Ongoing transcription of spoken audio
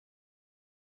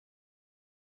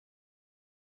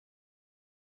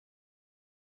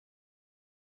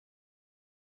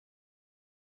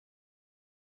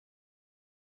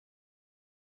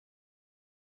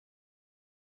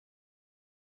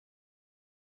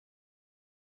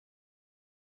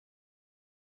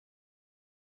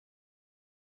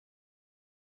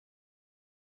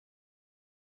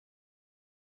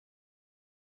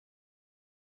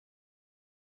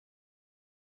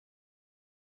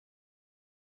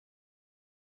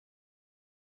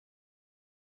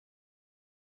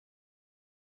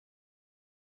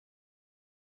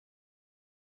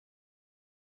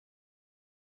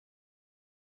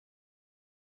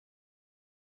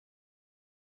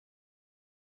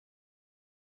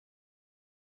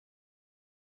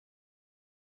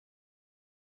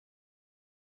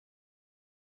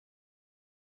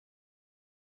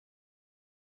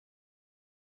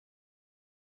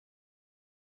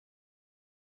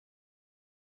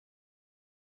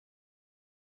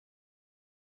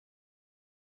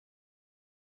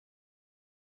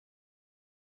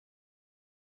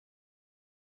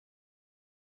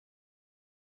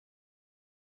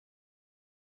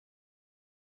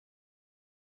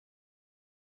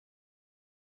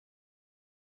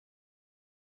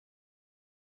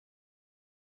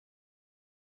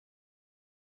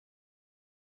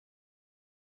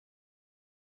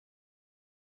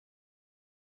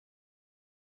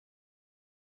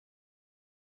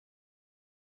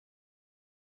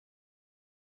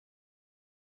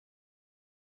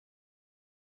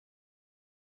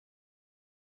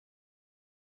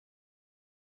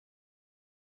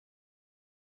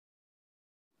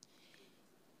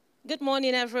Good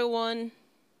morning, everyone.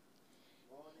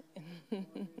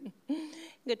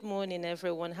 Good morning,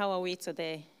 everyone. How are we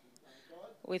today?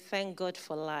 We thank God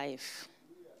for life.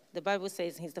 The Bible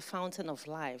says he's the fountain of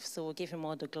life, so we'll give him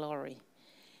all the glory.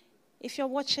 If you're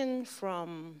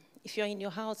in your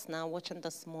house now, watching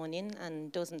this morning,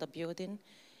 and those in the building,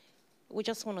 we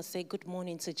just want to say good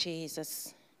morning to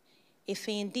Jesus. If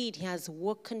indeed he has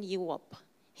woken you up,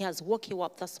 he has woke you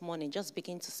up this morning, just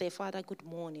begin to say, Father, good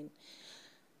morning.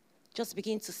 Just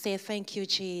begin to say, thank you,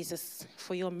 Jesus,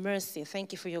 for your mercy.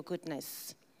 Thank you for your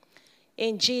goodness.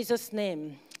 In Jesus'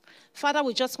 name. Father,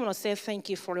 we just want to say thank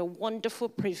you for a wonderful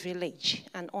privilege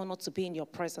and honor to be in your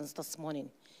presence this morning.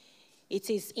 It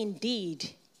is indeed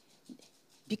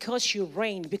because you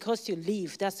reign, because you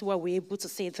live, that's why we're able to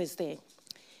say this day.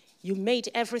 You made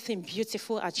everything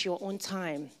beautiful at your own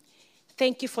time.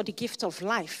 Thank you for the gift of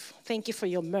life. Thank you for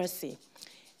your mercy.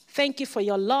 Thank you for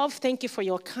your love. Thank you for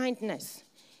your kindness.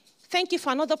 Thank you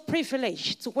for another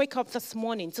privilege to wake up this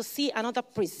morning to see another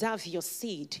preserve your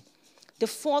seed. The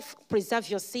fourth preserve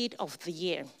your seed of the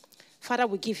year. Father,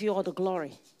 we give you all the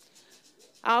glory.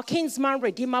 Our kinsman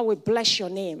redeemer, we bless your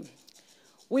name.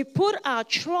 We put our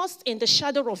trust in the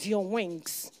shadow of your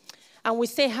wings. And we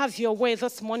say, have your way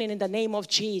this morning in the name of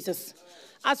Jesus.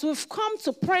 As we've come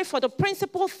to pray for the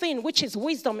principal thing, which is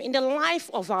wisdom in the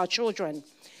life of our children.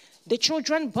 The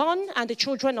children born and the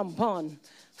children unborn.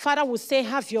 Father, we say,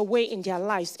 have your way in their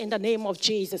lives in the name of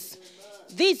Jesus.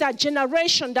 Amen. These are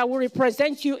generations that will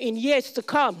represent you in years to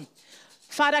come.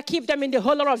 Father, keep them in the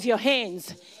hollow of your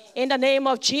hands in the name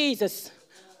of Jesus.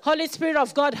 Holy Spirit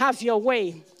of God, have your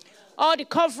way. All the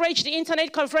coverage, the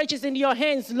internet coverage is in your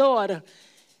hands, Lord.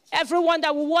 Everyone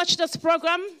that will watch this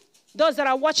program, those that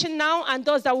are watching now and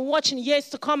those that will watch in years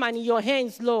to come, and in your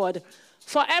hands, Lord.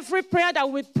 For every prayer that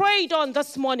we prayed on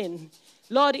this morning,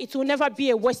 Lord, it will never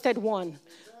be a wasted one.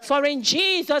 For in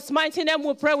Jesus' mighty name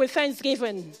we pray with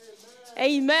thanksgiving.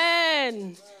 Amen.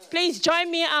 Amen. Please join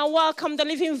me and welcome the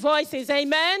living voices.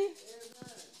 Amen.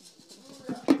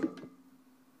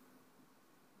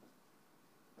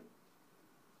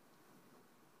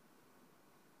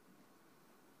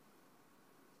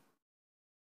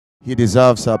 He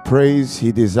deserves our praise.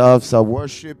 He deserves our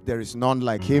worship. There is none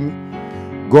like him.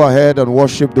 Go ahead and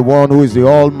worship the one who is the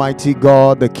Almighty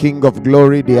God, the King of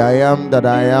glory, the I am that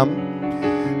I am.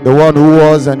 The one who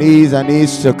was and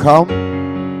is to come,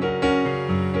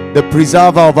 the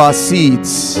preserver of our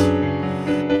seeds,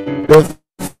 the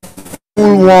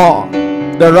full one,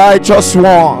 the righteous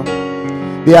one,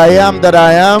 the I am that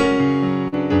I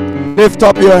am. Lift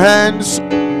up your hands.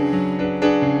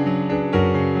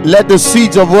 Let the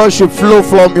seeds of worship flow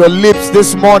from your lips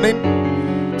this morning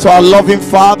to our loving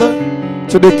Father,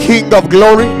 to the King of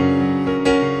glory,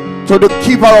 to the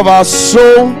keeper of our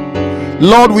soul.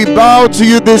 Lord, we bow to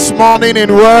you this morning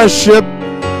in worship.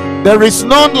 There is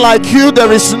none like you.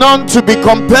 There is none to be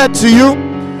compared to you.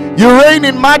 You reign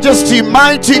in majesty,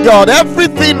 mighty God.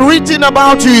 Everything written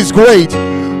about you is great.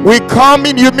 We come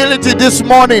in humility this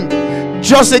morning,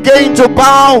 just again to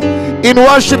bow in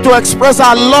worship, to express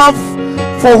our love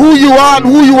for who you are and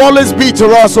who you always be to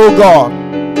us, oh God.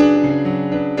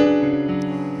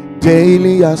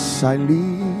 Daily as I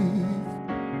live,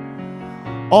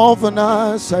 often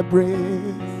as I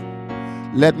breathe,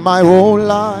 let my whole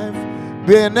life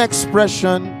be an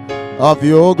expression of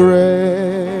your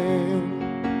grace.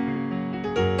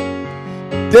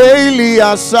 Daily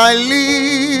as I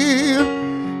live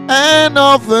and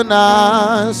often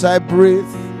as I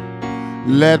breathe,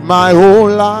 let my whole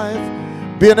life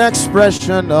be an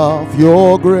expression of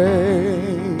your grace.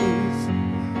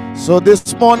 So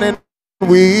this morning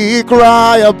we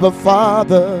cry up,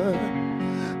 Father,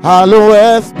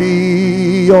 hallowed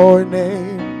be your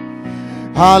name.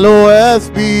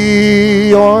 Hallowed be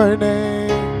your name.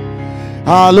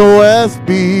 Hallowed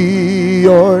be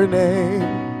your name.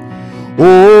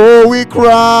 Oh, we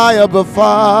cry, Abba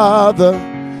Father,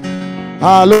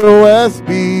 hallowed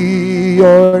be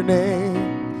your name.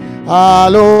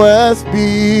 Hallowed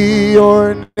be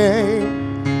your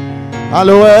name.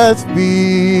 Hallowed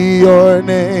be your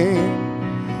name.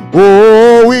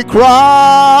 Oh, we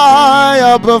cry,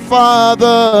 Abba Father,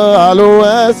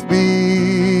 hallowed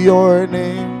be your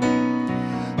name.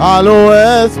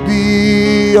 Hallowed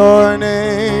be your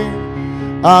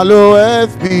name.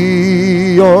 Hallowed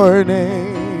be your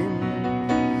name.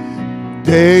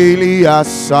 Daily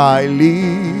as I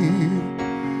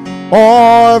live,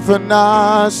 often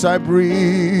as I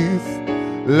breathe,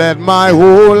 let my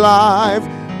whole life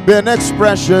be an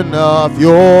expression of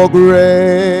your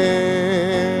grace.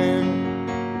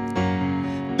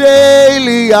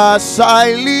 Daily as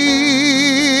I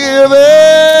live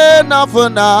living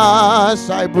often as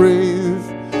I breathe.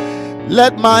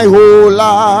 Let my whole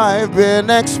life be an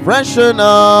expression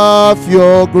of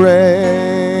your grace.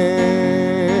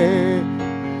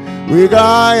 We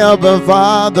cry, Abba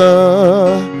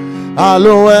Father,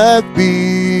 hallowed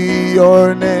be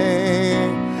your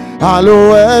name.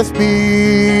 Hallowed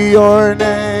be your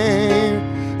name.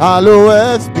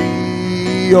 Hallowed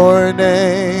be your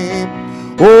name.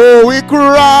 Oh, we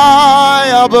cry,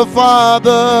 Abba Father,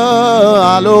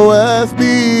 hallowed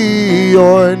be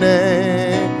your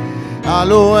name.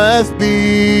 Hallowed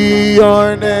be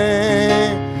your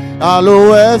name.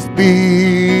 Hallowed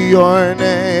be your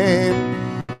name.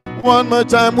 One more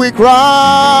time we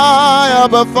cry,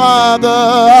 Abba Father,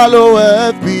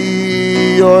 hallowed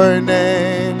be your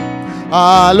name.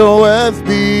 Hallowed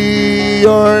be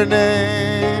your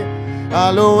name.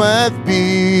 Hallowed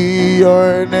be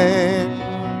your name.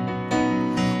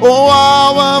 Oh,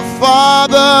 our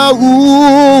Father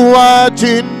who art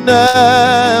in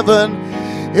heaven,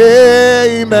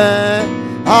 amen.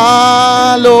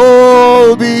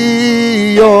 Hallowed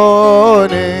be your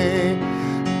name.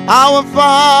 Our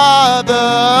Father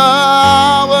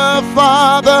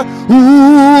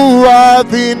who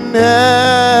art in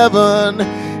heaven,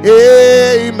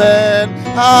 amen.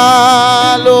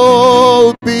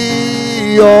 Hallowed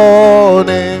be your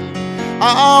name.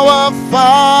 Our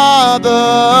Father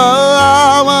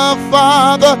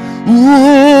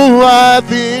who art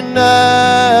in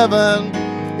heaven,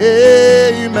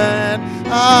 amen.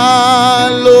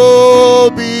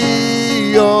 Hallowed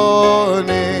be your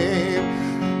name.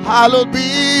 Hallowed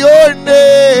be your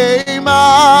name.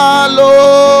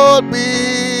 Hallowed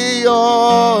be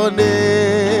your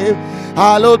name.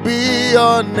 Hallowed be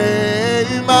your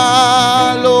name.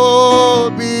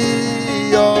 Hallowed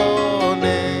be your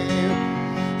name.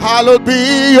 Hallowed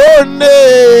be your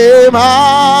name.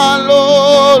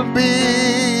 Hallowed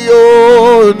be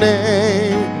your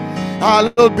name.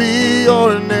 Hallowed be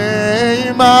your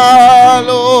name.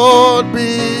 Hallowed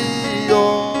be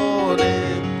your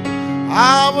name.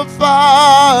 Our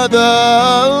Father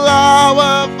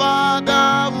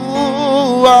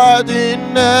who art in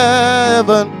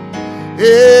heaven,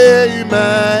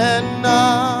 amen.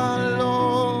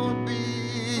 Hallowed be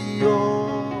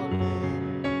your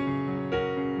name.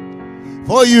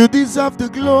 For you deserve the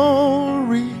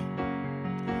glory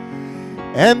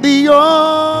and the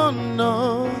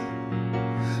honor.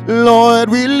 Lord,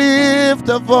 we lift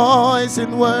a voice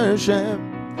in worship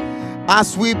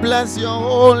as we bless your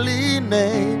holy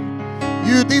name.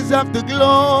 You deserve the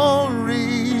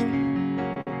glory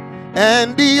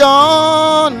and the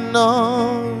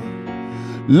honor.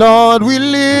 Lord, we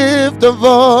lift a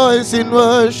voice in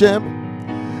worship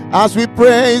as we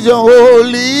praise your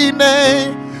holy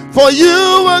name. For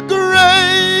you are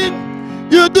great,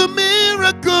 you do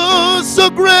miracles so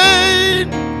great.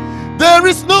 There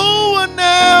is no one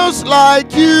else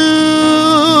like you.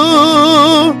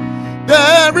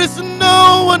 There is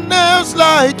no one else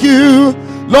like you.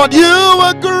 Lord, you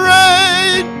are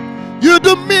great. You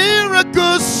do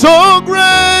miracles so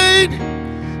great.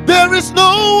 There is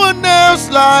no one else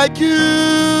like you.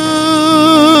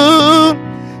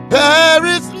 There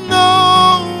is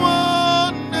no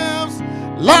one else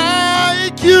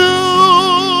like you.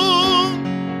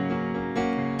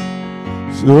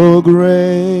 So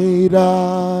great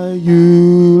are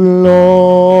you,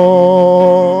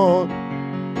 Lord.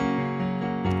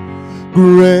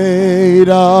 Great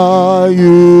are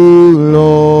you,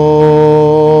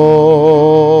 Lord.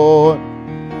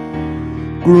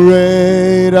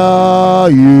 Great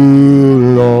are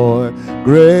you, Lord.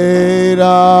 Great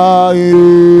are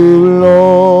you, Lord.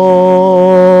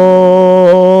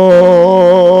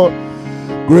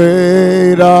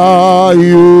 Great are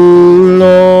you,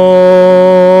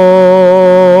 Lord.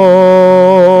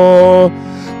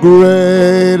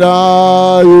 Great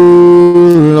are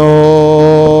you, Lord.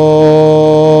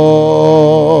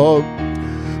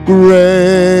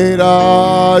 Great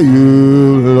are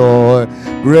you, Lord.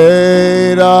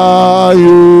 Great are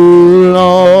you,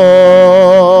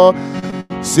 Lord.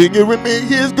 Sing it with me.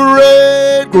 He's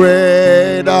great,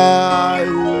 great are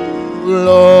you,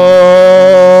 Lord.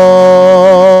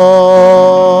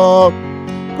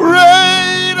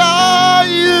 Great are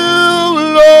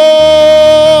you, Lord.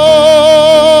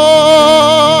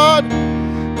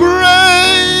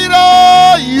 Great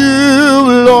are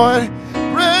you, Lord.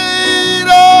 Great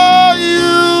are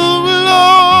you,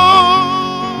 Lord.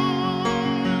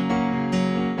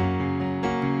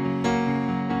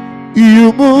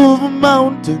 You move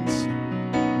mountains.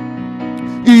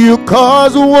 You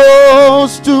cause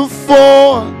walls to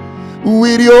fall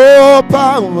with your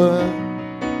power.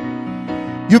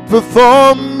 You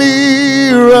perform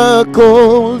miracles.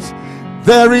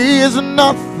 There is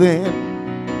nothing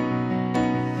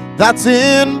that's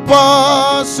impossible.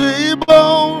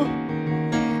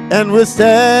 And we're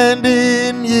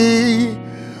standing here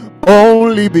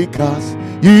only because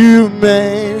you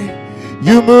made.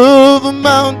 You move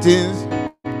mountains.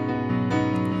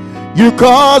 You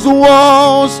cause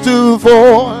walls to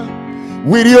fall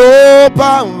with your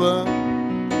power.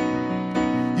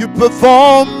 You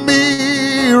perform miracles.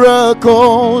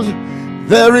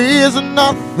 There is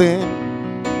nothing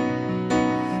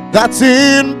that's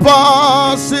impossible.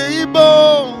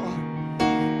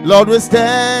 Lord, we're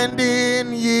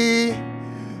standing here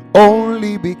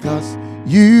only because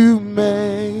you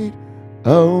made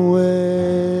a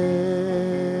way.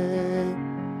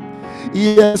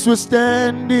 Yes, we're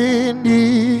standing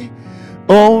here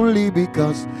only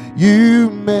because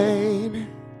you made.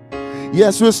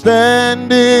 Yes, we're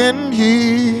standing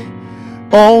here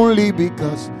only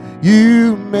because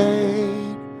you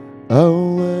made a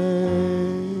way.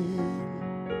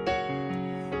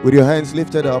 With your hands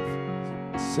lifted up,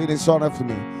 say this song after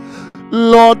me.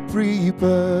 Lord,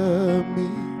 prepare me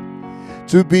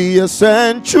to be a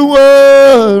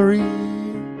sanctuary,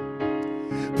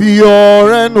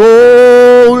 pure and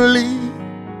holy,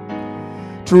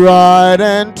 tried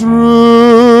and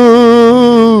true.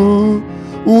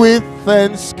 With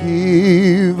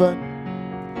thanksgiving,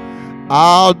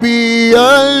 I'll be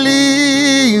a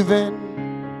living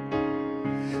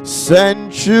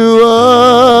sanctuary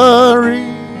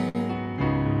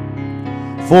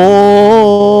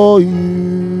for you.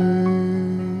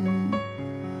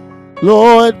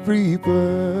 Lord,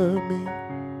 prepare me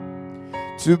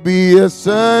to be a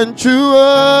sanctuary,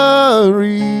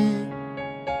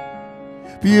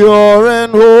 pure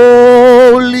and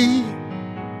holy,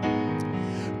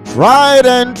 tried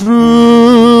and true.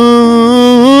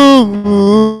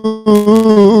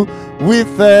 With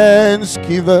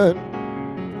thanksgiving,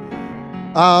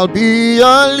 I'll be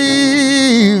a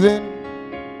living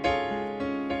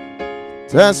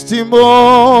testimony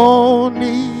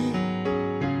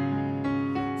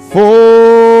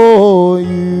for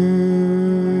you.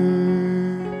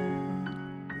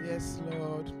 Yes,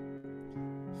 Lord.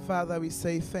 Father, we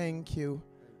say thank you.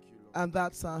 And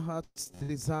that's our heart's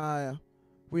desire.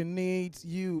 We need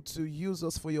you to use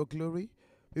us for your glory.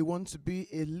 We want to be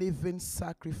a living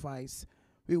sacrifice.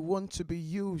 We want to be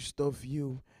used of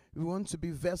you. We want to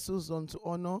be vessels unto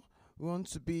honor. We want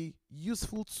to be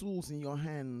useful tools in your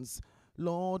hands.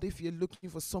 Lord, if you're looking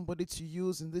for somebody to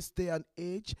use in this day and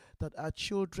age, that our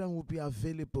children will be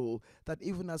available, that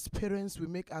even as parents we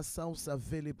make ourselves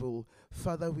available.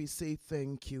 Father, we say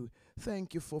thank you.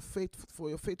 Thank you for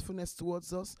your faithfulness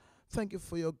towards us. Thank you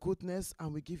for your goodness,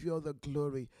 and we give you all the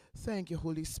glory. Thank you,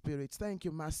 Holy Spirit. Thank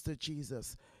you, Master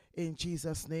Jesus. In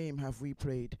Jesus' name have we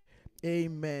prayed.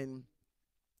 Amen.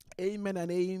 Amen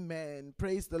and amen.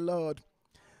 Praise the Lord.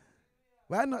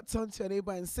 Why not turn to your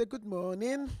neighbor and say good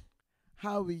morning?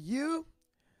 How are you?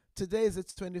 Today is the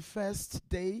 21st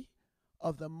day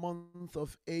of the month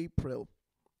of April,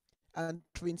 and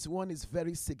 21 is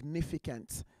very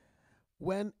significant.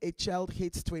 When a child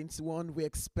hits 21, we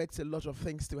expect a lot of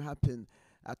things to happen.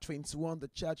 At 21, the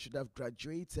child should have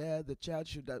graduated, the child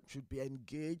should be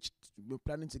engaged, we're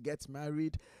planning to get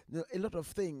married, a lot of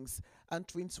things. And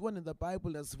 21 in the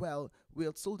Bible as well, we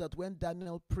are told that when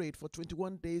Daniel prayed for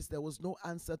 21 days, there was no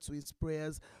answer to his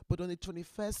prayers, but on the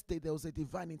 21st day, there was a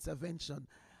divine intervention.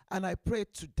 And I pray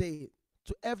today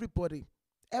to everybody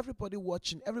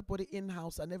watching, everybody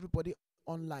in-house and everybody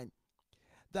online,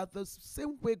 that the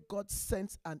same way God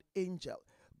sent an angel,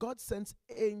 God sent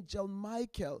Angel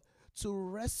Michael to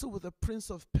wrestle with the prince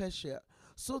of Persia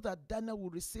so that Daniel will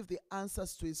receive the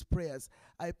answers to his prayers.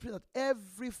 I pray that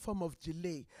every form of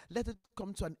delay, let it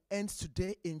come to an end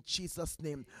today in Jesus'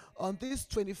 name. On this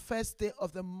 21st day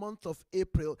of the month of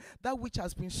April, that which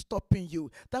has been stopping you,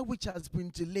 that which has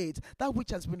been delayed, that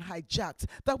which has been hijacked,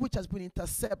 that which has been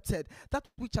intercepted, that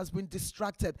which has been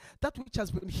distracted, that which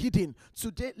has been hidden,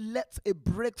 today let a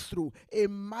breakthrough, a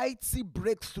mighty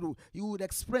breakthrough, you would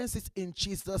experience it in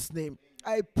Jesus' name.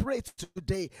 I pray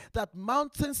today that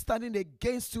mountains standing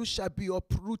against you shall be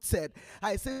uprooted.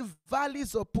 I say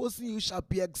valleys opposing you shall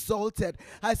be exalted.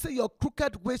 I say your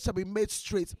crooked ways shall be made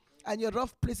straight, and your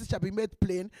rough places shall be made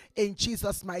plain in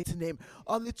Jesus' mighty name.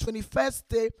 On the 21st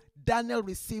day, Daniel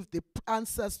received the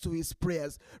answers to his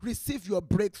prayers. Receive your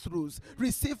breakthroughs.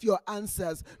 Receive your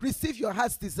answers. Receive your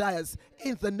heart's desires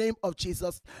in the name of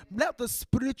Jesus. Let the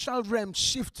spiritual realm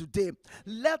shift today.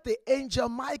 Let the angel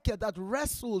Michael that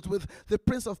wrestled with the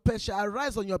prince of Persia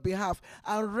arise on your behalf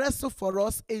and wrestle for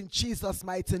us in Jesus'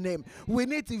 mighty name. We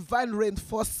need divine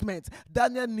reinforcement.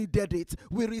 Daniel needed it.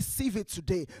 We receive it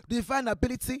today. Divine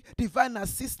ability, divine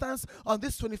assistance on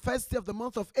this 21st day of the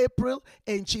month of April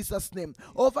in Jesus' name.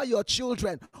 Over your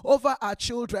children, over our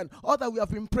children, all that we have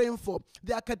been praying for,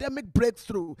 the academic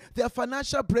breakthrough, their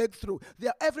financial breakthrough,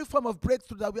 their every form of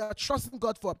breakthrough that we are trusting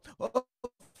God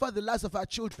for the lives of our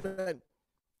children.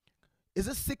 Is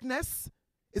it sickness?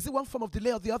 Is it one form of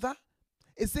delay or the other?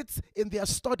 Is it in their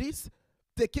studies?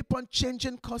 They keep on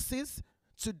changing courses.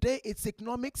 Today it's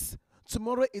economics.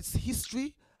 Tomorrow it's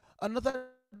history. Another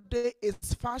day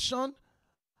it's fashion.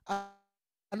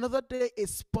 Another day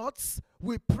is sports.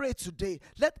 We pray today.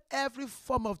 Let every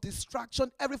form of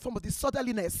distraction, every form of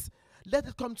disorderliness, let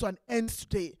it come to an end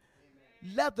today.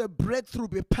 Amen. Let the breakthrough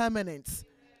be permanent.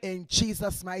 Amen. In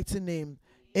Jesus' mighty name.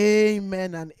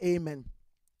 Amen and amen.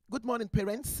 Good morning,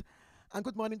 parents, and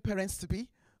good morning, parents-to-be.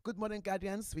 Good morning,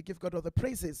 guardians. We give God all the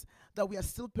praises. That we are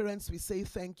still parents, we say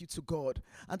thank you to God.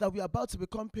 And that we are about to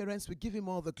become parents, we give him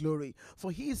all the glory. For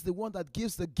he is the one that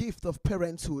gives the gift of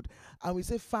parenthood. And we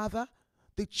say, Father,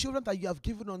 the children that you have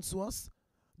given unto us,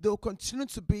 they will continue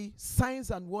to be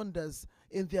signs and wonders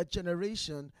in their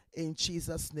generation in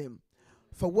Jesus' name.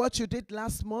 For what you did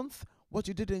last month, what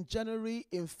you did in January,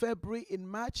 in February, in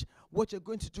March, what you're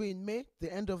going to do in May,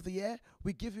 the end of the year,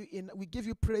 we give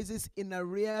you praises in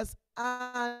arrears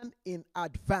and in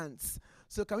advance.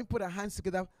 So can we put our hands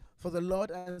together for the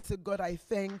Lord and say, God, I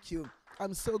thank you.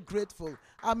 I'm so grateful.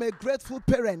 I'm a grateful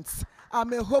parent.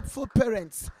 I'm a hopeful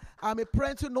parent. I'm a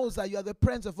parent who knows that you are the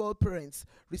parent of all parents.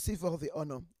 Receive all the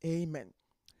honor. Amen.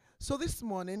 So this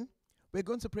morning, we're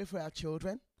going to pray for our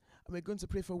children, and we're going to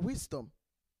pray for wisdom.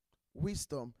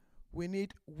 Wisdom. We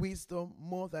need wisdom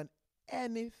more than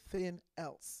anything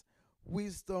else.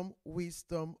 Wisdom,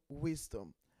 wisdom,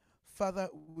 wisdom. Father,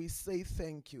 we say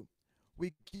thank you.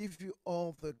 We give you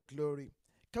all the glory.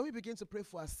 Can we begin to pray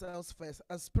for ourselves first?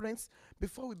 As parents,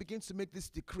 before we begin to make this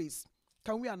decrease,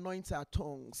 can we anoint our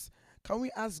tongues? Can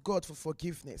we ask God for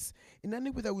forgiveness? In any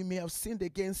way that we may have sinned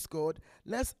against God,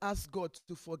 let's ask God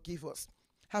to forgive us.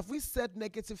 Have we said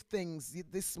negative things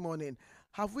this morning?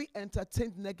 Have we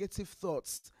entertained negative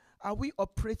thoughts? Are we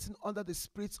operating under the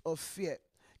spirit of fear?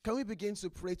 Can we begin to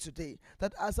pray today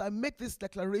that as I make these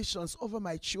declarations over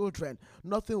my children,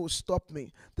 nothing will stop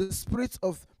me. The spirit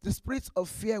of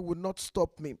fear will not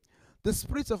stop me. The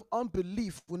spirit of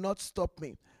unbelief will not stop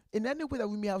me. In any way that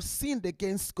we may have sinned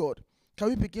against God, can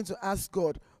we begin to ask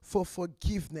God for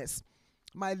forgiveness?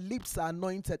 My lips are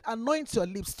anointed. Anoint your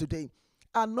lips today.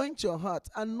 Anoint your heart.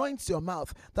 Anoint your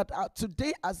mouth. That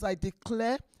today as I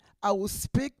declare, I will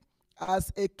speak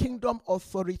as a kingdom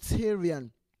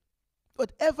authoritarian.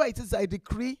 Whatever it is I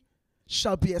decree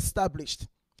shall be established.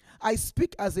 I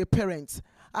speak as a parent.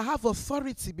 I have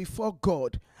authority before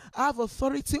God. I have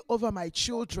authority over my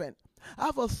children. I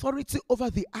have authority over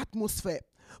the atmosphere.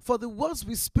 For the words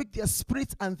we speak, their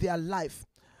spirit and their life.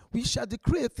 We shall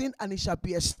decree a thing and it shall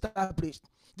be established.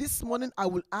 This morning I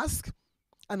will ask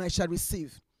and I shall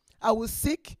receive. I will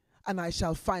seek and I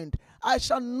shall find. I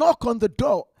shall knock on the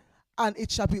door and it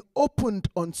shall be opened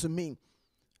unto me.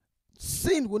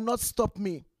 Sin will not stop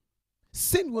me.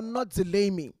 Sin will not delay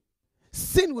me.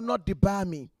 Sin will not debar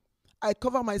me. I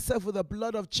cover myself with the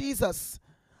blood of Jesus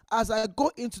as I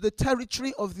go into the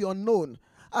territory of the unknown,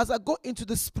 as I go into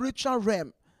the spiritual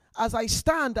realm, as I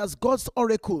stand as God's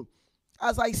oracle,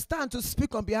 as I stand to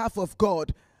speak on behalf of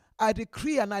God. I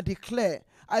decree and I declare,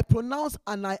 I pronounce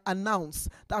and I announce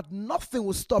that nothing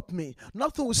will stop me.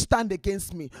 Nothing will stand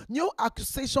against me. No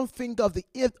accusation finger of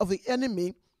the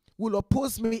enemy will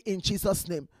oppose me in Jesus'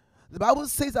 name. The Bible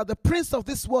says that the prince of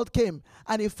this world came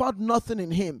and he found nothing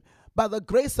in him. By the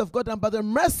grace of God and by the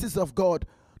mercies of God,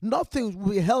 nothing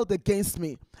will be held against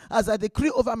me. As I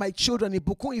decree over my children,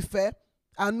 Ibukun Ife,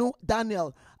 Anu,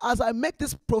 Daniel, as I make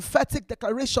these prophetic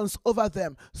declarations over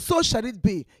them, so shall it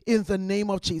be in the name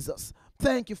of Jesus.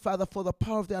 Thank you, Father, for the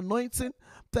power of the anointing.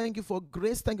 Thank you for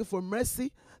grace. Thank you for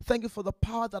mercy. Thank you for the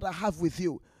power that I have with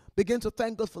you. Begin to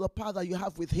thank God for the power that you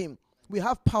have with him. We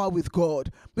have power with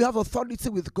God. We have authority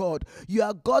with God. You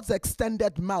are God's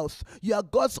extended mouth. You are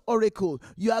God's oracle.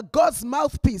 You are God's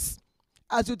mouthpiece.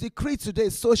 As you decree today,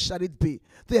 so shall it be.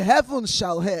 The heavens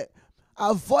shall hear.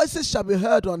 Our voices shall be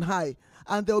heard on high.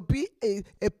 And there will be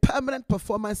a permanent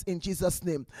performance in Jesus'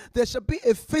 name. There shall be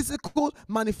a physical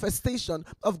manifestation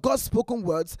of God's spoken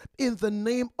words in the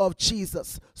name of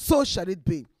Jesus. So shall it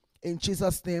be. In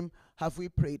Jesus' name have we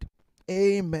prayed.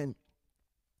 Amen.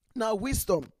 Now,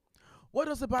 wisdom. What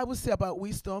does the Bible say about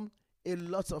wisdom? A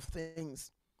lot of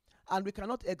things. And we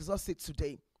cannot exhaust it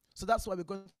today. So that's why we're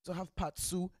going to have part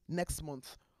 2 next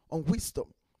month on wisdom.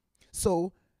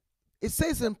 So it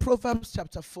says in Proverbs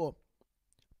chapter 4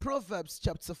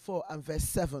 and verse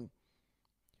 7,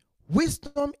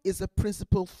 wisdom is a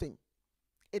principal thing.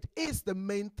 It is the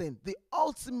main thing, the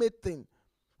ultimate thing.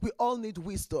 We all need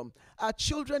wisdom. Our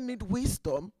children need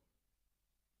wisdom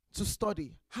to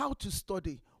study, how to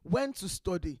study, when to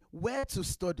study, where to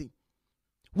study.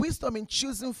 Wisdom in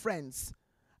choosing friends.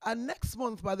 And next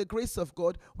month, by the grace of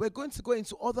God, we're going to go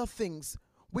into other things,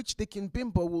 which Deacon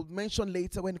Bimbo will mention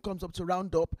later when it comes up to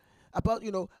round up, about,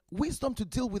 wisdom to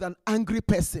deal with an angry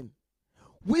person,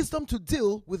 wisdom to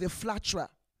deal with a flatterer,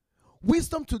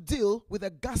 wisdom to deal with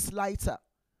a gaslighter.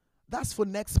 That's for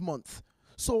next month.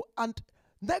 So, and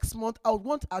next month, I would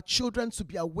want our children to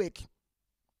be awake.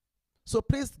 So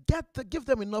please give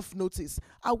them enough notice.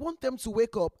 I want them to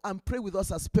wake up and pray with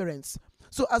us as parents.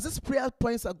 So as these prayer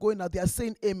points are going out, they are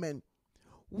saying amen.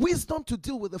 Wisdom to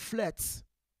deal with the flirts.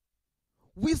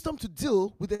 Wisdom to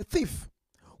deal with a thief.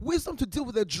 Wisdom to deal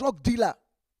with a drug dealer.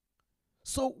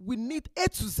 So we need A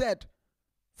to Z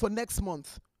for next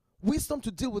month. Wisdom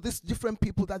to deal with these different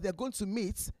people that they're going to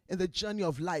meet in the journey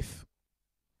of life.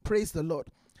 Praise the Lord.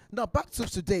 Now back to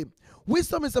today.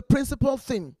 Wisdom is a principal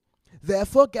thing.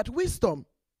 Therefore, get wisdom.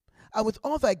 And with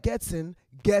all that getting,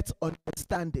 get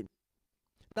understanding.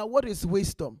 Now, what is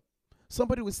wisdom?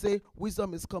 Somebody will say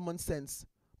wisdom is common sense,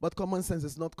 but common sense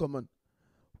is not common.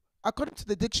 According to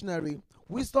the dictionary,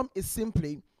 wisdom is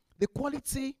simply the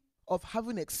quality of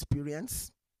having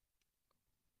experience,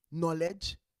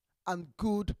 knowledge, and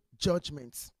good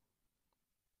judgment.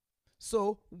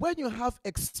 So, when you have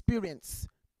experience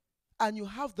and you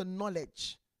have the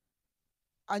knowledge,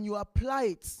 and you apply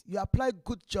it, you apply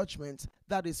good judgment,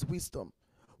 that is wisdom.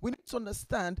 We need to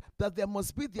understand that there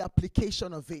must be the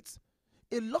application of it.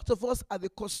 A lot of us are the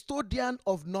custodian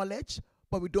of knowledge,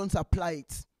 but we don't apply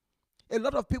it. A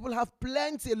lot of people have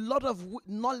a lot of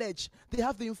knowledge. They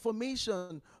have the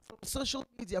information from social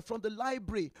media, from the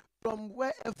library, from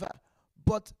wherever,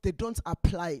 but they don't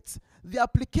apply it. The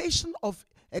application of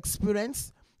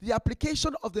experience, the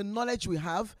application of the knowledge we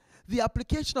have, the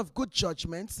application of good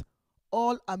judgments,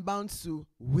 all amounts to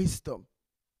wisdom.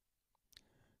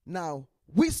 Now,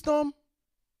 wisdom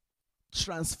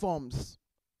transforms,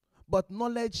 but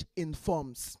knowledge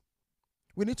informs.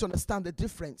 We need to understand the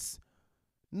difference.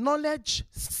 Knowledge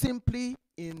simply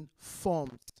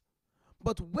informs.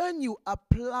 But when you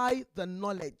apply the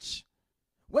knowledge,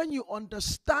 when you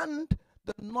understand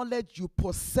the knowledge you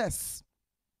possess,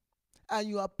 and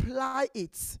you apply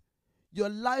it, your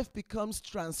life becomes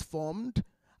transformed,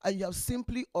 and you have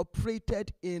simply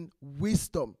operated in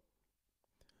wisdom.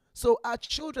 So our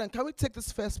children, can we take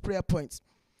this first prayer point?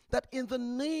 That in the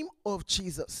name of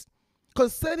Jesus,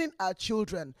 concerning our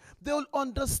children, they will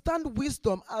understand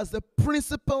wisdom as the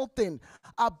principal thing,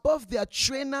 above their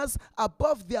trainers,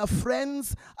 above their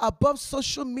friends, above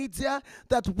social media,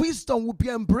 that wisdom will be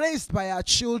embraced by our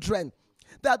children.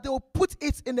 That they will put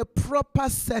it in a proper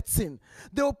setting.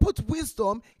 They will put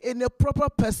wisdom in a proper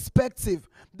perspective.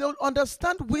 They will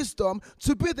understand wisdom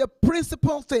to be the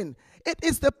principal thing. It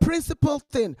is the principal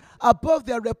thing above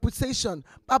their reputation,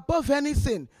 above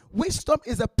anything. Wisdom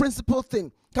is a principal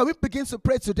thing. Can we begin to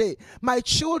pray today? My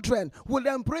children will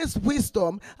embrace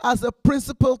wisdom as a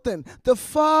principal thing, the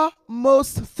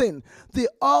foremost thing, the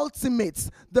ultimate,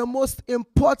 the most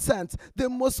important, the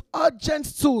most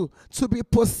urgent tool to be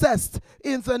possessed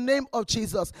in the name of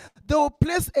Jesus. They will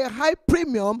place a high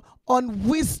premium on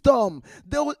wisdom.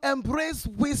 They will embrace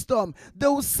wisdom. They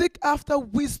will seek after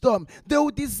wisdom. They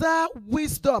will desire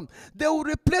wisdom. They will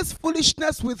replace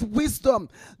foolishness with wisdom.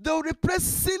 They will replace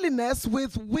silliness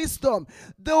with wisdom.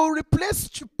 They will replace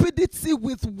stupidity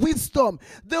with wisdom.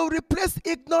 They will replace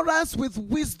ignorance with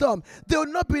wisdom. They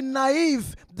will not be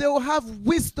naive. They will have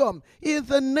wisdom in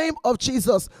the name of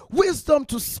Jesus. Wisdom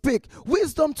to speak,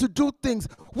 wisdom to do things,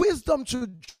 wisdom to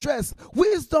dress,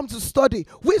 wisdom to study,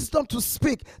 wisdom to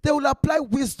speak. They will apply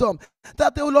wisdom,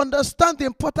 that they will understand the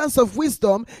importance of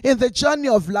wisdom in the journey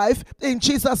of life in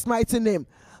Jesus' mighty name.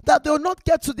 That they will not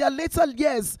get to their later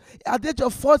years at the age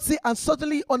of 40 and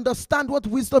suddenly understand what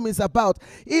wisdom is about.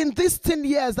 In these 10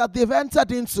 years that they've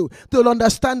entered into, they will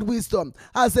understand wisdom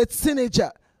as a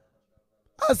teenager,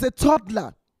 as a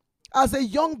toddler, as a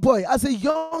young boy, as a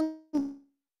young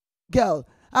girl.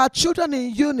 Our children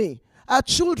in uni, our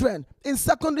children in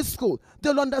secondary school,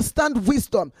 they'll understand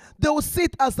wisdom. They will see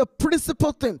it as the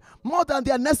principal thing, more than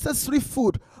their necessary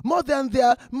food, more than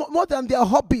their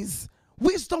hobbies.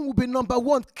 wisdom will be number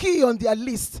one, key on their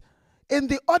list. In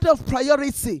the order of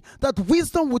priority, that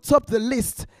wisdom will top the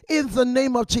list in the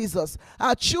name of Jesus.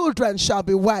 Our children shall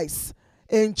be wise.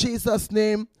 In Jesus'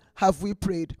 name have we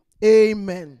prayed.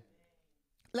 Amen.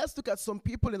 Let's look at some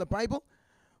people in the Bible.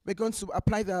 We're going to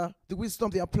apply the wisdom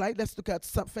they applied. Let's look at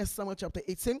 1 Samuel chapter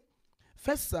 18.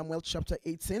 1 Samuel chapter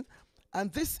 18.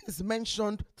 And this is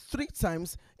mentioned 3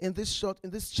 times in this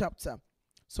chapter.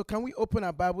 So can we open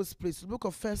our Bibles, please? The book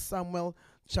of 1 Samuel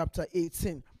chapter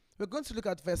 18. We're going to look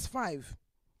at verse 5.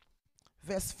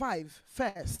 Verse 5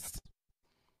 first.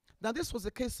 Now this was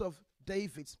the case of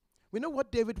David. We know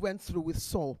what David went through with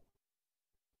Saul.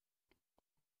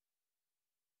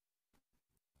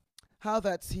 How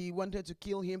that he wanted to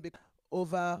kill him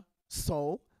over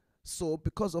Saul. So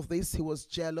because of this, he was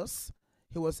jealous.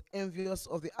 He was envious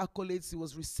of the accolades he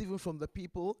was receiving from the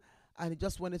people, and he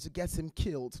just wanted to get him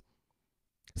killed.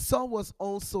 Saul was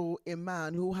also a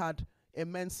man who had a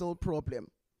mental problem.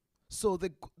 So they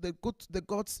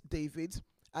got David,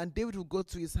 and David would go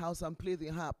to his house and play the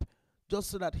harp,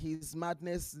 just so that his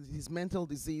madness, his mental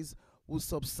disease would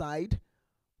subside.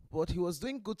 But he was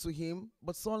doing good to him,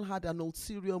 but Saul had an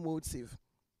ulterior motive.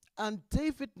 And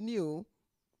David knew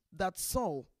that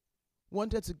Saul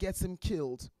wanted to get him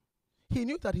killed. He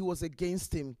knew that he was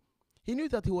against him. He knew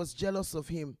that he was jealous of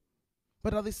him.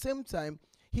 But at the same time,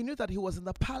 he knew that he was in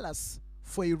the palace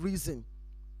for a reason.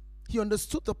 He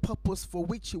understood the purpose for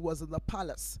which he was in the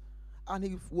palace, and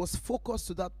he was focused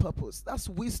to that purpose. That's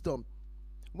wisdom.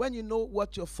 When you know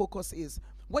what your focus is,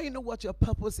 when you know what your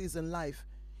purpose is in life,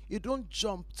 you don't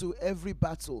jump to every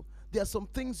battle. There are some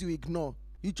things you ignore.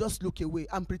 You just look away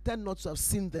and pretend not to have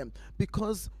seen them,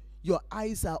 because your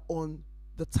eyes are on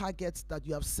the targets that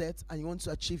you have set and you want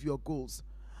to achieve your goals.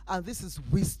 And this is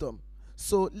wisdom.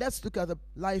 So let's look at the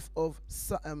life of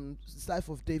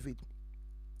David.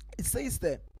 It says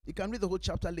there, you can read the whole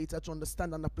chapter later to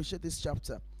understand and appreciate this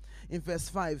chapter. In verse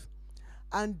 5,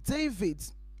 and David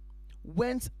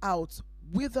went out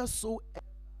whithersoever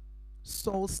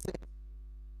Saul said,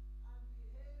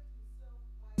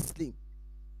 wisely.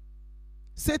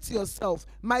 Say to yourself,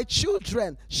 my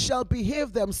children shall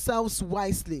behave themselves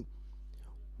wisely.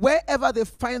 Wherever they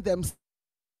find themselves,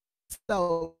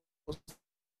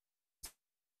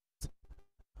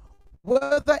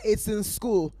 whether it's in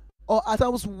school or at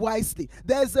house, wisely.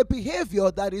 There's a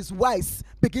behavior that is wise.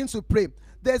 Begin to pray.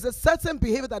 There's a certain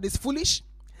behavior that is foolish,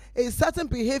 a certain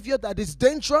behavior that is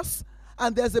dangerous,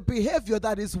 and there's a behavior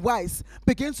that is wise.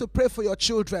 Begin to pray for your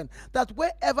children, that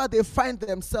wherever they find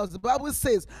themselves, the Bible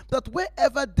says that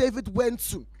wherever David went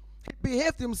to, he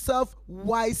behaved himself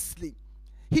wisely.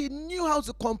 He knew how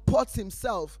to comport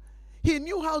himself. He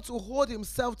knew how to hold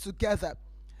himself together.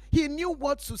 He knew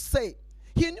what to say.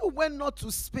 He knew when not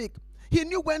to speak. He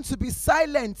knew when to be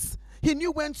silent. He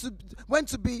knew when to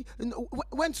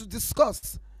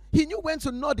discuss. He knew when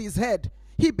to nod his head.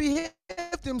 He behaved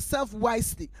himself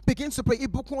wisely. Begin to pray.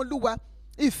 Ibukun Oluwa,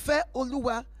 Ife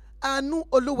Oluwa, Anu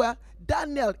Oluwa,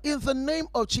 Daniel, in the name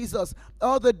of Jesus,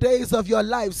 all the days of your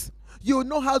lives, you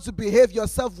know how to behave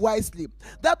yourself wisely.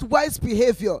 That wise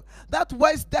behavior, that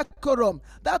wise decorum,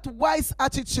 that wise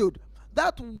attitude,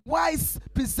 that wise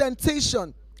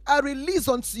presentation, I release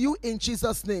unto you in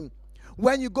Jesus' name.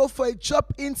 When you go for a job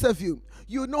interview,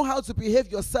 you know how to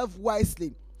behave yourself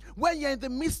wisely. When you're in the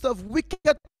midst of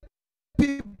wicked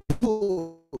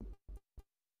people,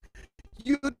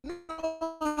 you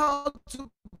know how to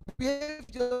behave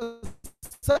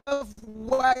yourself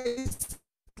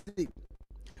wisely.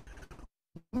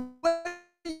 When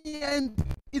you're in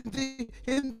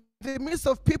the midst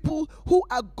of people who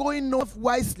are going off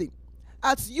wisely,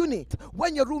 at unit,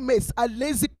 when your roommates are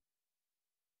lazy,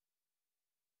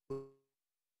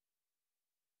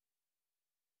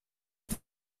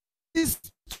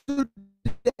 students,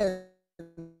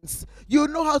 you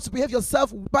know how to behave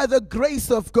yourself by the grace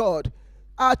of God.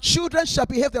 Our children shall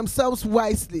behave themselves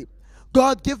wisely.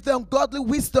 God, give them godly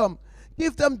wisdom.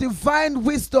 Give them divine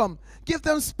wisdom. Give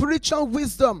them spiritual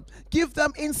wisdom. Give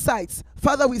them insights.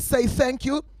 Father, we say thank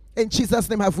you. In Jesus'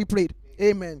 name have we prayed.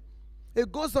 Amen.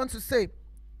 It goes on to say,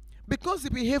 because he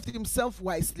behaved himself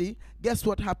wisely, guess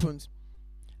what happened?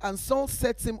 And Saul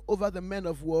set him over the men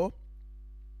of war,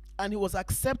 and he was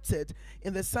accepted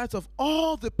in the sight of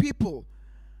all the people,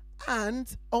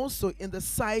 and also in the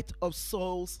sight of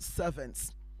Saul's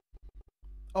servants.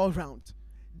 All round.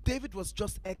 David was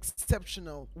just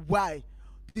exceptional. Why?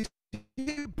 Did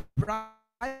he bribe?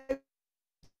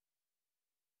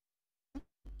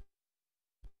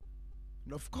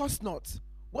 No, of course not.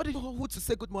 What did he know who to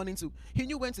say good morning to? He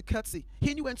knew when to curtsy.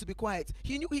 He knew when to be quiet.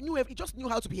 He just knew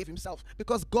how to behave himself,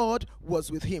 because God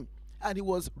was with him and he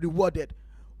was rewarded.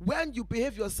 When you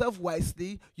behave yourself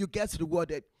wisely, you get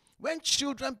rewarded. When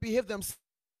children behave themselves,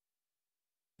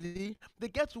 they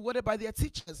get rewarded by their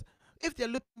teachers. If they're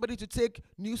looking for somebody to take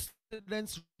new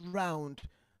students round,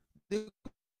 they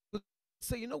could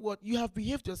say, you know what, you have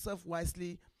behaved yourself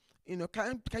wisely.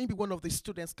 Can you be one of the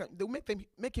students? They'll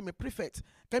make him a prefect.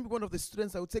 Can you be one of the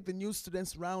students that will take the new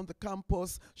students around the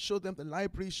campus, show them the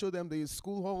library, show them the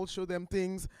school hall, show them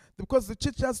things, because the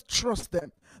teachers trust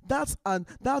them. That's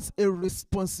a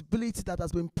responsibility that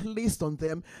has been placed on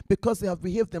them because they have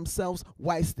behaved themselves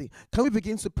wisely. Can we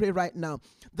begin to pray right now?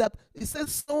 That it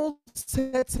says Saul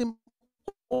set him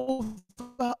over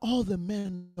all the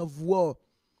men of war.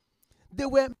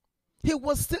 He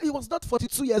was not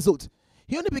 42 years old.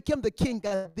 He only became the king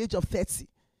at the age of 30.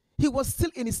 He was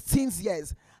still in his teens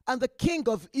years. And the king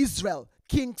of Israel,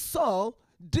 King Saul,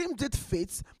 deemed it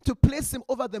fit to place him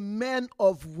over the men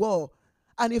of war.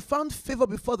 And he found favor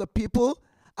before the people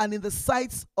and in the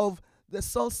sights of the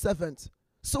Saul's servant.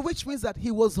 So which means that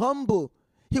he was humble.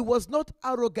 He was not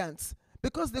arrogant.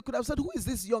 Because they could have said, who is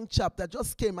this young chap that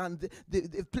just came and they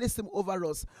placed him over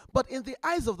us? But in the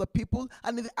eyes of the people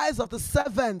and in the eyes of the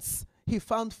servants, he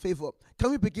found favor.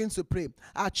 Can we begin to pray?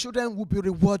 Our children will be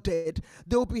rewarded.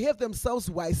 They will behave themselves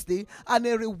wisely and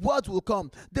a reward will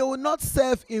come. They will not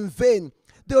serve in vain.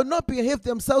 They will not behave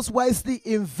themselves wisely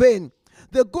in vain.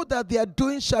 The good that they are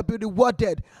doing shall be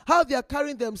rewarded. How they are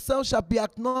carrying themselves shall be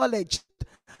acknowledged.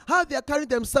 How they are carrying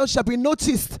themselves shall be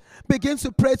noticed. Begin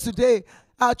to pray today.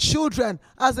 Our children,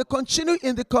 as they continue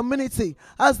in the community,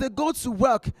 as they go to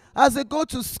work, as they go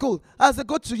to school, as they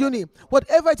go to uni,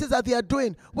 whatever it is that they are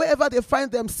doing, wherever they find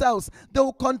themselves, they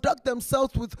will conduct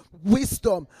themselves with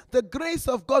wisdom. The grace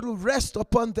of God will rest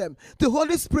upon them. The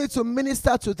Holy Spirit will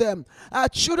minister to them. Our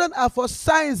children are for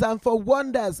signs and for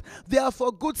wonders. They are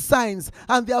for good signs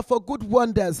and they are for good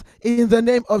wonders. In the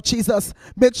name of Jesus,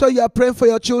 make sure you are praying for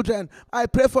your children. I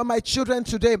pray for my children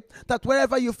today that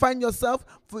wherever you find yourself,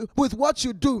 with what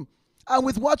you do and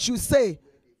with what you say,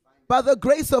 by the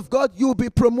grace of God, you will be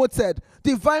promoted.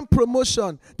 Divine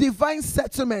promotion, divine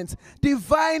settlement,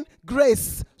 divine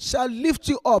grace shall lift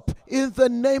you up in the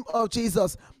name of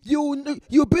Jesus. You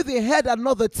be the head and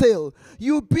not the tail.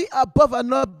 You be above and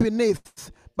not beneath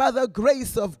by the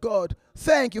grace of God.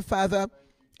 Thank you, Father.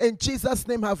 In Jesus'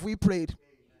 name have we prayed.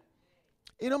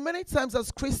 Many times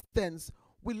as Christians,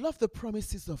 we love the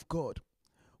promises of God.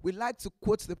 We like to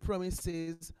quote the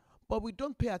promises, but we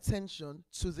don't pay attention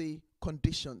to the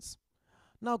conditions.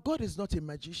 Now, God is not a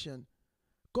magician.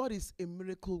 God is a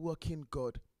miracle-working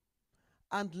God.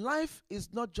 And life is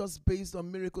not just based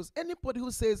on miracles. Anybody who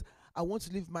says, I want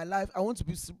to live my life, I want to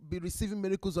be receiving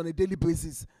miracles on a daily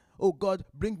basis. Oh, God,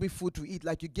 bring me food to eat,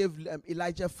 like you gave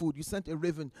Elijah food. You sent a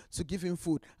raven to give him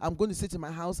food. I'm going to sit in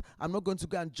my house. I'm not going to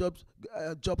go and job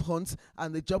hunt,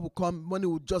 and the job will come. Money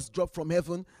will just drop from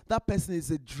heaven. That person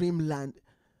is a dreamland.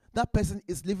 That person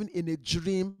is living in a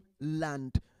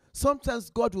dreamland. Sometimes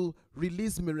God will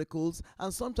release miracles,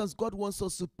 and sometimes God wants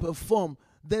us to perform.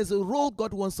 There's a role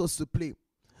God wants us to play.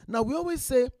 Now, we always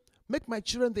say, make my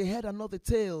children the head and not the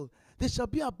tail. They shall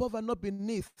be above and not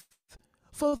beneath.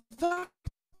 For that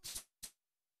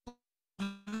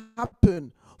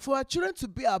happen, for our children to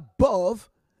be above,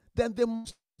 then they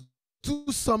must do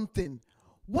something.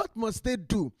 What must they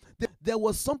do? There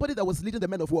was somebody that was leading the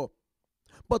men of war.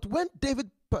 But when David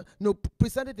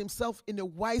presented himself in a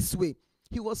wise way,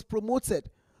 he was promoted.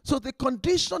 So the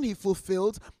condition he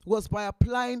fulfilled was by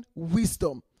applying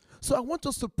wisdom. So I want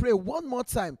us to pray one more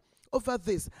time over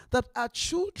this, that our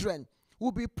children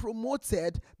will be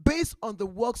promoted based on the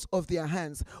works of their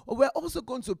hands. We're also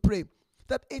going to pray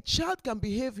that a child can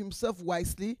behave himself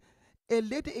wisely, a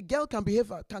girl can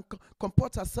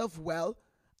comport herself well,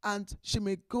 and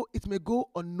it may go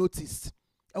unnoticed.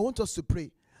 I want us to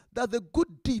pray that the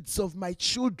good deeds of my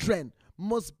children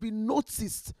must be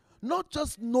noticed. Not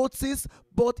just noticed,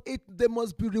 but they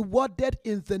must be rewarded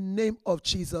in the name of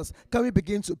Jesus. Can we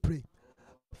begin to pray?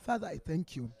 Father, I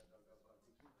thank you.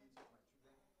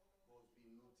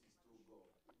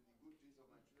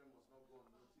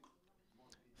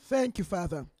 Thank you,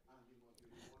 Father.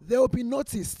 They will be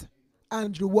noticed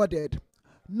and rewarded.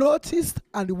 Noticed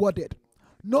and rewarded.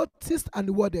 Noticed and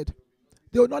rewarded.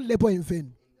 They will not labor in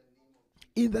vain.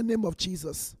 In the name of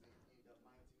Jesus.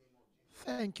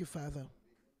 Thank you, Father.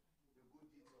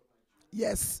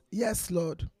 Yes,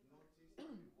 Lord.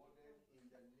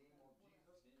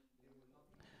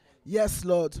 Yes,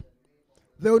 Lord.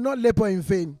 They will not labor in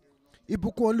vain.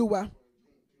 Ibukun Oluwa,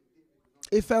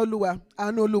 Ife Oluwa,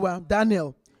 Anu Oluwa,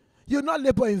 Daniel. You will not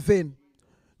labor in vain.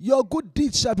 Your good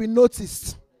deeds shall be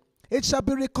noticed. It shall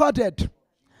be recorded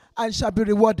and shall be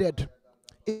rewarded.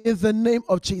 In the name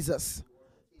of Jesus.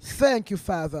 Thank you,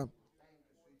 Father.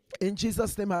 In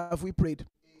Jesus' name have we prayed.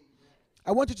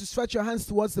 I want you to stretch your hands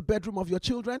towards the bedroom of your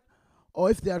children, or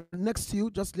if they are next to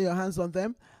you, just lay your hands on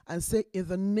them and say, in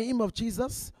the name of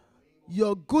Jesus,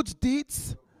 your good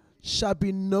deeds shall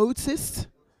be noticed,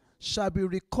 shall be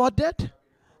recorded,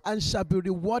 and shall be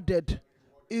rewarded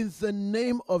in the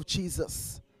name of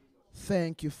Jesus.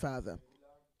 Thank you, Father.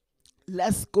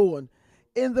 Let's go on.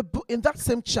 In that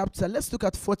same chapter, let's look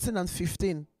at 14 and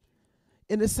 15.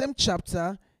 In the same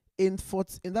chapter, in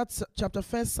that chapter,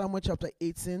 1 Samuel chapter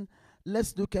 18,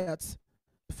 let's look at,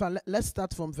 let's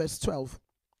start from verse 12.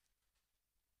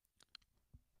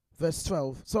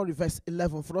 Verse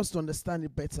 11, for us to understand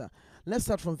it better. Let's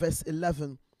start from verse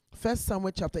 11. 1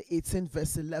 Samuel chapter 18,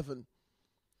 verse 11.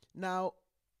 Now,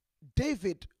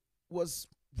 David was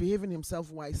behaving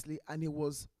himself wisely, and he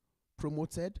was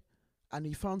promoted, and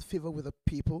he found favor with the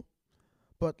people.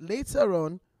 But later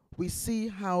on, we see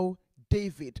how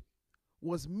David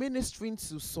was ministering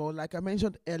to Saul, like I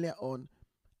mentioned earlier on,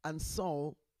 and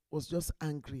Saul was just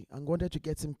angry and wanted to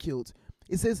get him killed.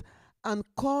 It says, and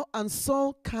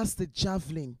Saul cast the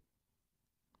javelin,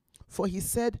 for he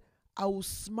said, I will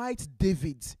smite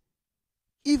David,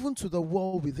 even to the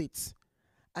wall with it.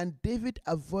 And David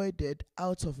avoided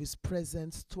out of his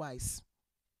presence twice.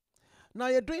 Now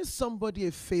you're doing somebody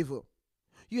a favor.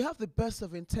 You have the best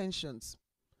of intentions.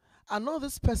 And all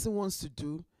this person wants to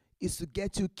do is to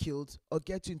get you killed or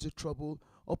get you into trouble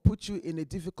or put you in a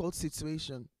difficult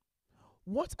situation.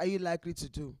 What are you likely to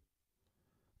do?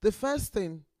 I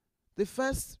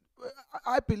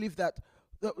believe that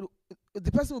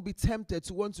the person will be tempted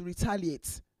to want to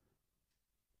retaliate.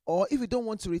 Or if you don't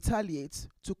want to retaliate,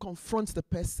 to confront the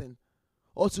person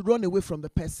or to run away from the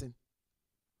person.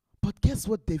 But guess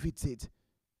what David did?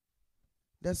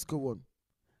 Let's go on.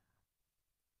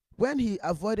 When he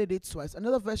avoided it twice,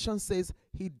 another version says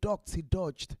he ducked, he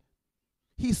dodged.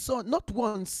 He saw not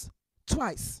once,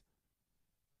 twice.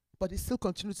 But he still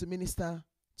continued to minister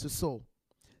to Saul.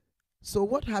 So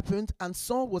what happened? And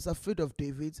Saul was afraid of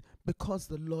David because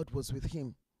the Lord was with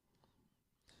him.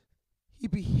 He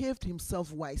behaved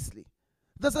himself wisely.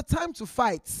 There's a time to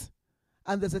fight,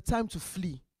 and there's a time to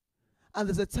flee, and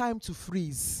there's a time to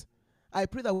freeze. I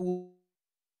pray that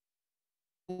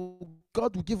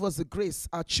God will give us the grace,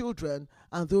 our children,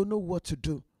 and they'll know what to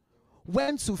do.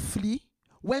 When to flee,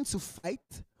 when to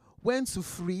fight, when to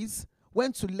freeze,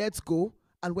 when to let go,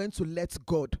 and when to let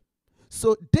God.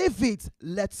 So David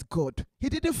let God. He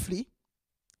didn't flee.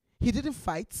 He didn't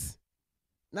fight.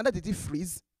 Neither did he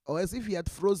freeze. Or as if he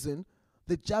had frozen,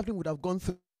 the javelin would have gone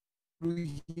through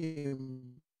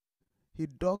him. He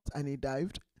ducked and he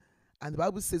dived. And the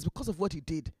Bible says because of what he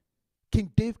did,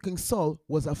 King Saul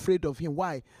was afraid of him.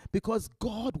 Why? Because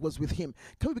God was with him.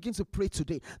 Can we begin to pray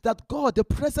today that God, the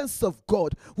presence of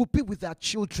God, will be with our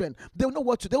children? They will know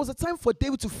what to do. There was a time for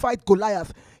David to fight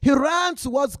Goliath. He ran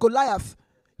towards Goliath.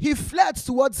 He fled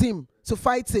towards him to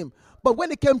fight him. But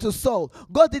when it came to Saul,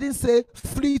 God didn't say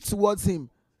flee towards him.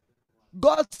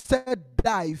 God said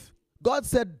dive. God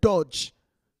said dodge.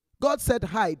 God said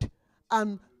hide.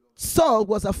 And Saul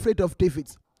was afraid of David.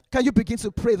 Can you begin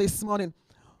to pray this morning?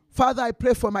 Father, I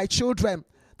pray for my children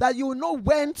that you know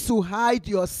when to hide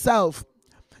yourself.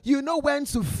 You know when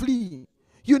to flee.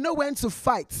 You know when to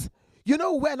fight. You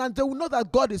know when, and they will know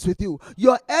that God is with you.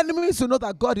 Your enemies will know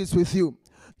that God is with you.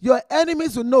 Your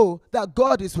enemies will know that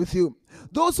God is with you.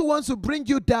 Those who want to bring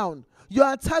you down, your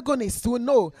antagonists will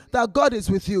know that God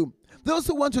is with you. Those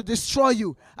who want to destroy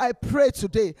you, I pray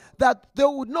today that they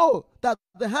will know that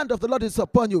the hand of the Lord is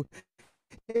upon you.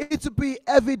 It will be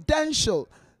evidential.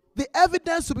 The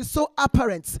evidence will be so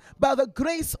apparent by the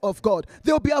grace of God.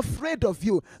 They will be afraid of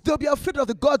you. They will be afraid of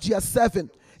the God you are serving.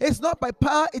 It's not by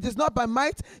power, it is not by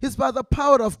might, it's by the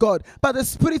power of God, by the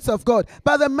Spirit of God,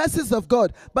 by the mercies of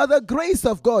God, by the grace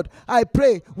of God. I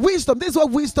pray. Wisdom, this is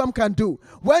what wisdom can do.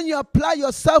 When you apply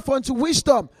yourself unto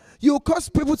wisdom, you cause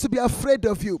people to be afraid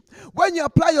of you. When you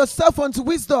apply yourself unto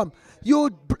wisdom, you'll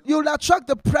attract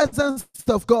the presence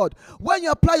of God. When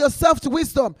you apply yourself to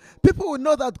wisdom, people will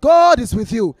know that God is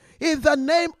with you. In the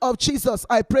name of Jesus,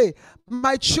 I pray,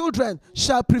 my children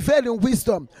shall prevail in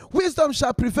wisdom. Wisdom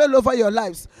shall prevail over your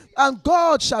lives, and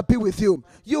God shall be with you.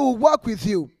 You will walk with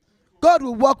you. God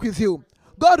will walk with you.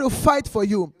 God will fight for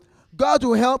you. God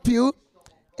will help you.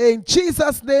 In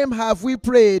Jesus' name have we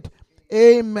prayed.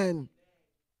 Amen.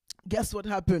 Guess what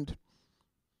happened?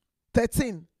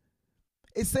 13.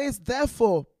 It says,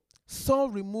 therefore, Saul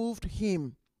removed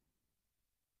him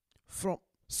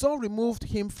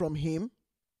from him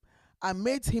and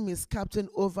made him his captain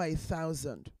over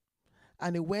 1,000.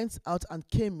 And he went out and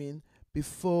came in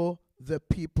before the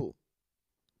people.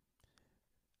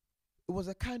 it was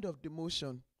a kind of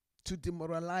demotion to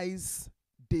demoralize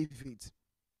David.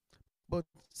 But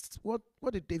what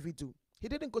did David do? He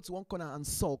didn't go to one corner and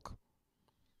sulk.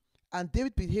 And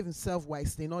David behaved himself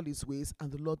wisely in all his ways, and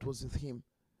the Lord was with him.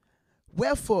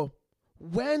 Wherefore,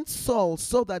 when Saul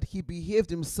saw that he behaved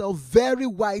himself very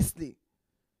wisely,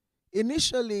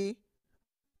 initially,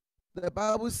 the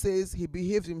Bible says he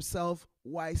behaved himself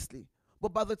wisely.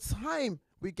 But by the time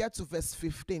we get to verse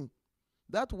 15,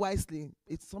 that wisely,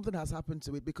 something has happened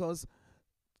to it, because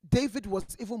David was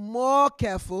even more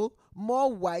careful,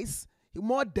 more wise,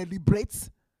 more deliberate,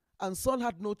 and Saul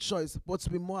had no choice but to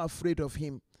be more afraid of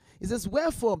him. It says,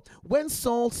 wherefore, when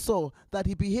Saul saw that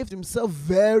he behaved himself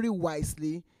very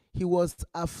wisely, he was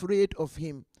afraid of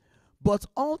him. But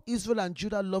all Israel and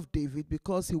Judah loved David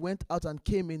because he went out and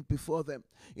came in before them.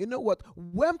 You know what?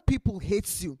 When people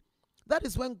hate you, that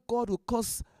is when God will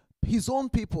cause his own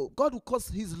people, God will cause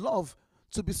his love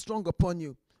to be strong upon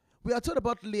you. We are told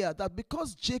about Leah, that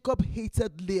because Jacob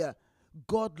hated Leah,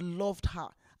 God loved her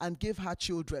and gave her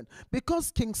children.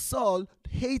 Because King Saul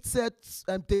hated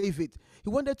David, he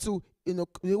wanted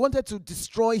to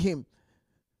destroy him.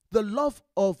 The love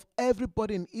of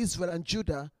everybody in Israel and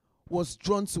Judah was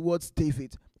drawn towards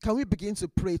David. Can we begin to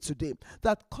pray today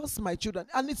that cause my children,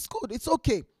 and it's good, it's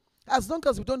okay, as long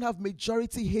as we don't have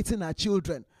majority hating our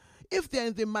children. If they're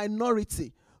in the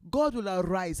minority, God will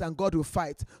arise and God will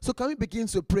fight. So can we begin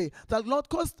to pray that, Lord,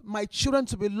 cause my children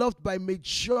to be loved by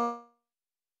majority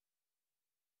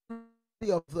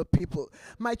of the people.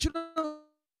 My children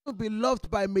will be loved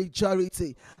by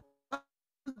majority.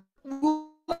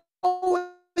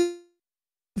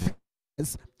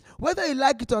 Whether you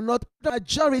like it or not,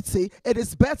 majority, it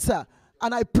is better.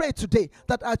 And I pray today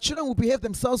that our children will behave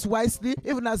themselves wisely,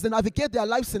 even as they navigate their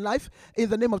lives in life, in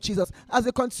the name of Jesus. As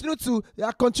they continue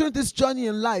this journey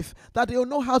in life, that they will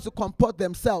know how to comport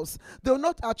themselves. They will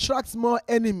not attract more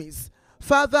enemies.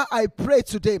 Father, I pray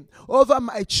today over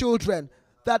my children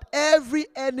that every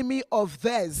enemy of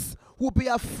theirs will be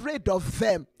afraid of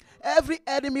them. Every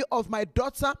enemy of my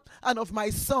daughter and of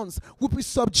my sons will be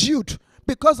subdued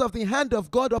because of the hand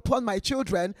of God upon my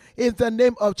children, in the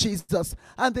name of Jesus.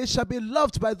 And they shall be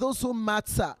loved by those who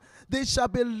matter. They shall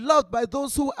be loved by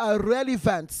those who are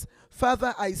relevant.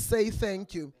 Father, I say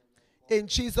thank you. In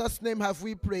Jesus' name have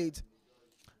we prayed.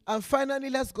 And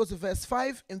finally, let's go to verse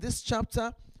 5. In this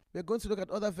chapter, we're going to look at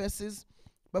other verses.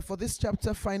 But for this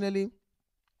chapter, finally,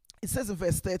 it says in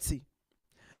verse 30,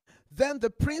 then the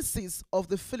princes of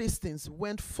the Philistines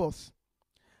went forth.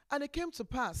 And it came to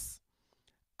pass,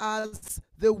 as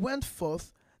they went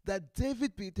forth, that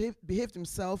David behaved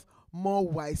himself more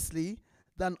wisely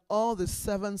than all the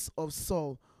servants of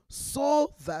Saul,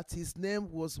 so that his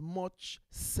name was much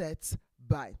set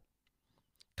by.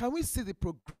 Can we see the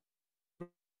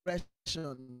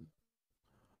progression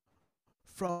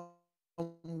from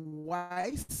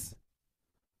wise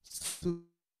to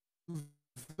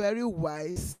very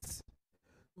wise,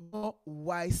 more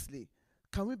wisely?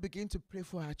 Can we begin to pray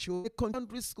for our children?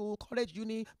 Secondary school, college,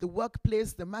 uni, the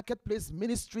workplace, the marketplace,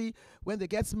 ministry, when they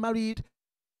get married.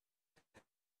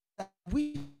 Can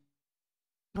we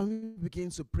begin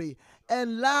to pray?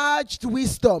 Enlarged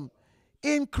wisdom,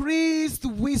 increased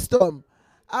wisdom,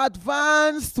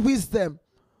 advanced wisdom,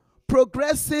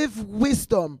 progressive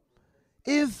wisdom.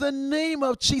 In the name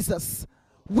of Jesus,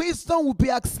 wisdom will be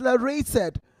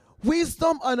accelerated.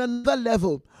 Wisdom on another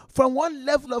level. From one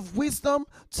level of wisdom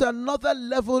to another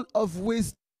level of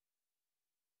wisdom.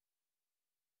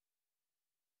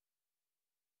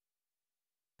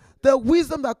 The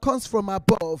wisdom that comes from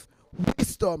above.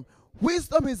 Wisdom.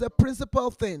 Wisdom is a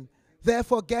principal thing.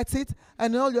 Therefore, get it,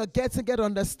 and all you're getting, get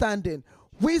understanding.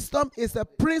 Wisdom is a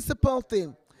principal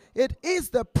thing. It is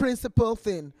the principal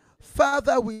thing.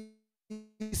 Father, we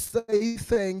say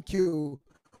thank you.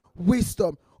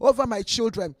 Wisdom over my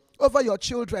children, over your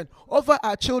children, over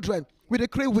our children. We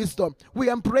decree wisdom. We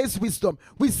embrace wisdom.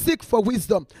 We seek for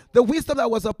wisdom. The wisdom that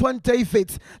was upon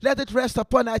David, let it rest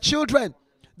upon our children.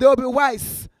 They will be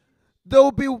wise. They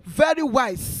will be very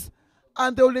wise.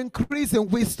 And they will increase in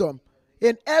wisdom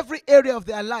in every area of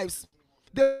their lives.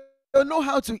 They'll know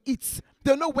how to eat.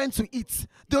 They'll know when to eat.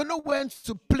 They'll know when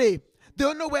to play.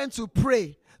 They'll know when to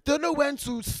pray. They'll know when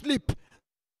to sleep.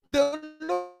 They'll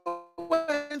know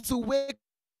when to wake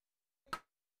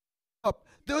up.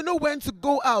 They'll know when to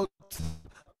go out.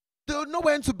 They'll know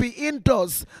when to be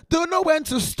indoors. They'll know when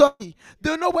to study.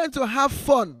 They'll know when to have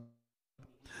fun.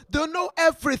 They'll know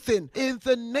everything in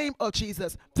the name of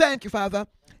Jesus. Thank you, Father.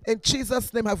 In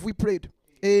Jesus' name have we prayed.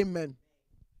 Amen.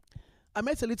 I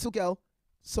met a little girl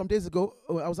some days ago.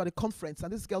 I was at a conference,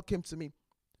 and this girl came to me.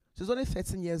 She was only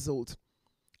 13 years old.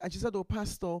 And she said, "Oh,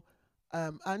 Pastor,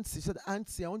 Auntie, she said,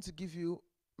 Auntie, I want to give you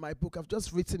my book. I've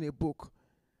just written a book.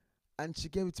 And she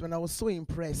gave it to me, and I was so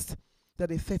impressed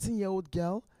that a 13-year-old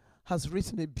girl has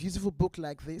written a beautiful book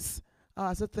like this.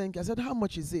 I said, thank you. I said, how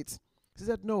much is it? She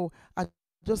said, no,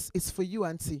 it's for you,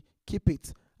 Auntie. Keep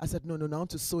it. I said, no, I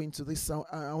want to sow into this.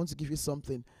 I want to give you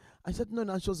something. I said,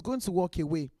 no. She was going to walk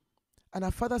away. And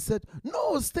her father said,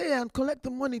 no, stay and collect the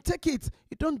money. Take it.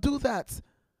 You don't do that.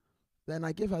 Then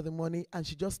I gave her the money, and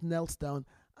she just knelt down,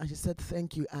 and she said,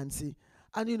 thank you, Auntie.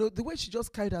 And the way she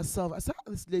just carried herself, I said,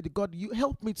 this lady, God, you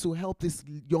help me to help this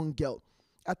young girl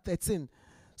at 13.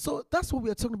 So that's what we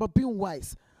are talking about, being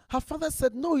wise. Her father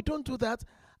said, no, you don't do that.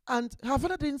 And her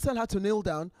father didn't tell her to kneel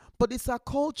down, but it's her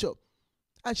culture.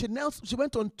 And she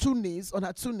went on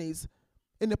her two knees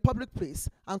in a public place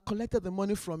and collected the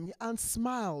money from me and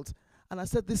smiled. And I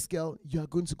said, this girl, you are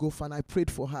going to go far. And I prayed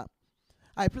for her.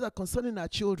 I pray that concerning our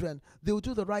children, they will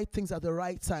do the right things at the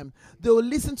right time. They will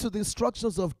listen to the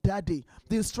instructions of daddy,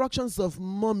 the instructions of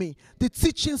mommy, the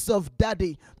teachings of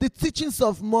daddy, the teachings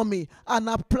of mommy, and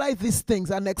apply these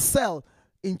things and excel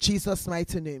in Jesus'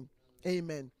 mighty name.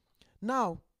 Amen.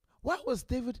 Now, why was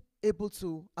David able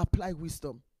to apply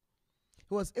wisdom?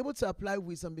 He was able to apply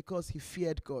wisdom because he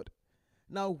feared God.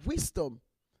 Now, wisdom,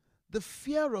 the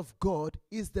fear of God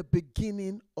is the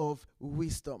beginning of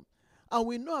wisdom. And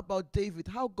we know about David,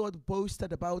 how God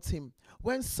boasted about him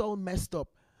when Saul messed up.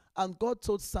 And God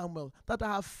told Samuel that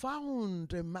I have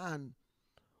found a man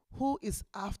who is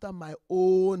after my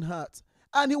own heart.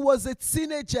 And he was a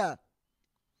teenager.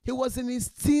 He was in his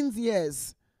teen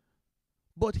years.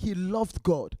 But he loved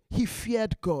God. He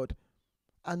feared God.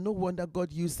 And no wonder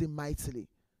God used him mightily.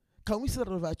 Can we say that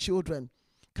of our children?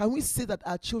 Can we say that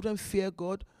our children fear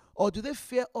God? Or do they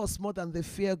fear us more than they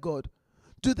fear God?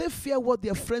 Do they fear what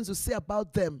their friends will say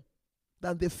about them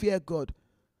than they fear God?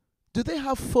 Do they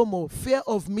have FOMO, fear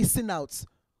of missing out,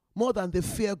 more than they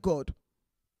fear God?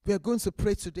 We are going to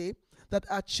pray today that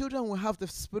our children will have the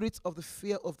spirit of the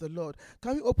fear of the Lord.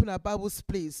 Can we open our Bibles,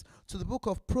 please, to the book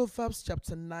of Proverbs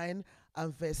chapter 9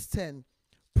 and verse 10.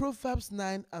 Proverbs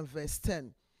 9 and verse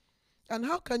 10. And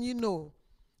how can you know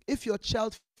if your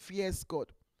child fears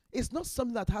God? It's not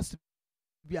something that has to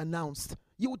be announced.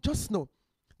 You will just know.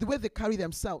 The way they carry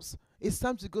themselves. It's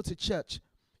time to go to church.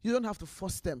 You don't have to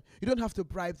force them. You don't have to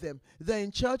bribe them. They're in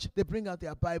church, they bring out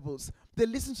their Bibles. They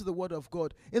listen to the word of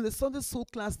God. In the Sunday school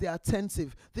class, they are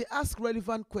attentive. They ask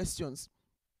relevant questions.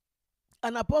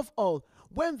 And above all,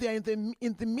 when they're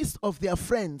in the midst of their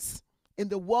friends, in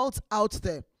the world out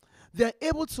there, they're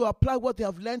able to apply what they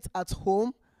have learned at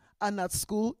home and at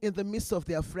school in the midst of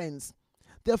their friends.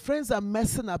 Their friends are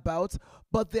messing about,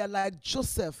 but they're like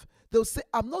Joseph. They'll say,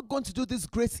 I'm not going to do this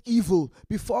great evil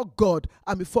before God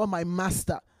and before my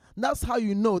master. And that's how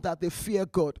you know that they fear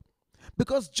God.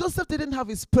 Because Joseph didn't have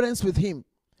his parents with him.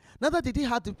 Neither did he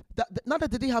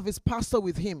have his pastor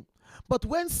with him. But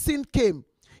when sin came,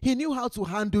 he knew how to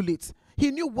handle it.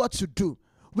 He knew what to do.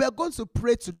 We are going to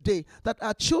pray today that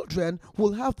our children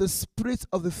will have the spirit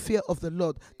of the fear of the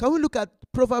Lord. Can we look at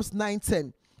Proverbs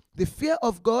 9:10? The fear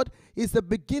of God is the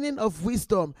beginning of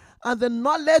wisdom and the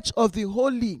knowledge of the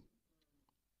holy.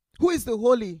 Who is the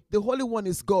holy? The Holy One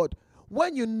is God.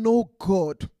 When you know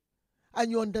God and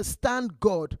you understand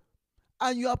God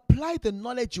and you apply the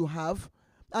knowledge you have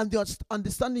and the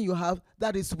understanding you have,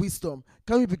 that is wisdom.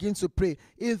 Can we begin to pray?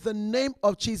 In the name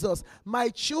of Jesus, my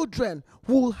children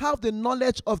will have the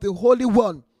knowledge of the Holy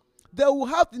One. They will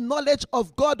have the knowledge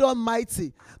of God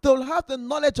Almighty. They will have the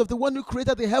knowledge of the one who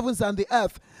created the heavens and the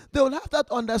earth. They will have that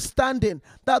understanding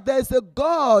that there is a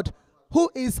God who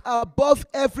is above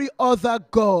every other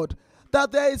God.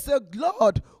 That there is a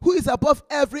Lord who is above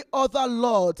every other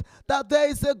Lord. That there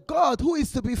is a God who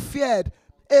is to be feared.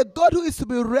 A God who is to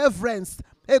be reverenced.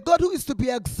 A God who is to be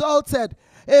exalted.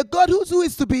 A God who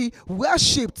is to be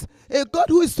worshipped. A God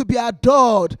who is to be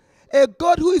adored. A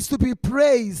God who is to be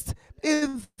praised.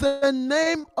 In the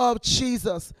name of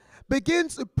Jesus, begin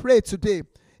to pray today.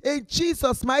 In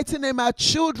Jesus' mighty name, our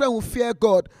children will fear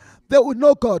God. They will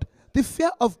know God. The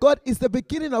fear of God is the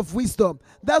beginning of wisdom.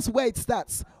 That's where it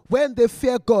starts. When they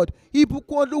fear God.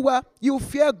 You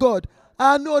fear God.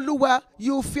 Anu,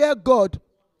 you fear God.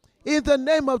 In the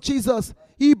name of Jesus.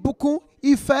 Ibuku,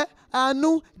 Ife,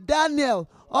 Anu, Daniel.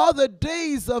 All the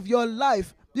days of your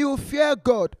life, you fear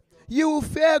God. You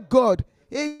fear God.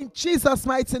 In Jesus'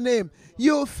 mighty name.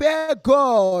 You fear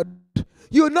God.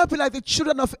 You will not be like the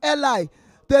children of Eli.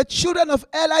 The children of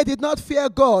Eli did not fear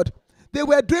God. They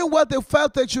were doing what they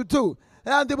felt they should do.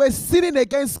 And they were sinning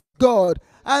against God.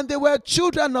 And they were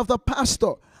children of the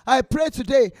pastor. I pray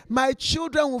today, my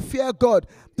children will fear God.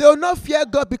 They will not fear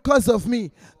God because of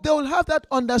me. They will have that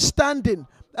understanding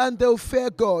and they will fear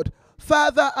God.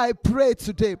 Father, I pray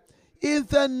today, in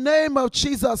the name of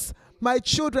Jesus, my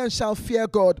children shall fear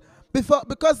God.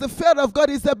 Because the fear of God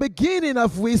is the beginning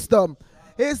of wisdom.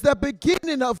 It's the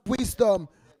beginning of wisdom.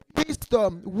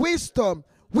 Wisdom, wisdom,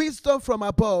 wisdom from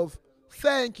above.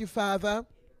 Thank you, Father.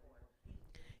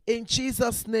 In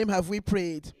Jesus' name have we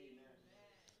prayed.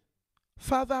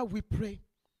 Father, we pray.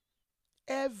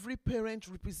 Every parent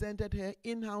represented here,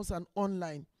 in-house and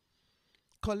online,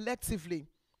 collectively,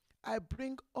 I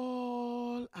bring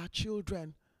all our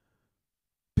children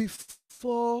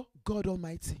before God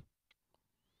Almighty.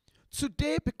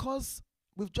 Today, because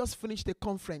we've just finished a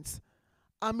conference,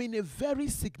 I'm in a very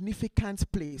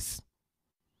significant place.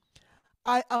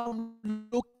 I am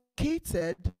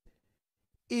located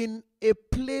in a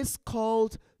place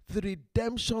called the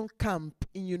Redemption Camp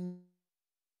in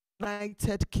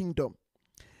United Kingdom.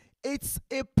 It's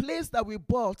a place that we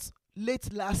bought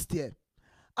late last year.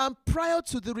 And prior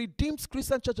to the Redeemed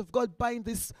Christian Church of God buying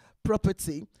this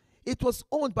property, it was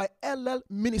owned by LL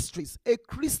Ministries, a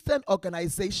Christian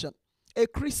organization, a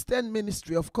Christian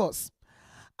ministry, of course.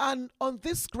 And on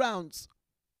this grounds,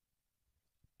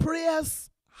 prayers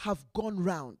have gone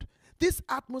round. This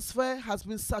atmosphere has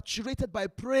been saturated by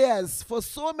prayers for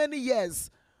so many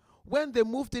years. When they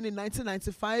moved in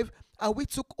 1995, and we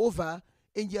took over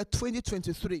in year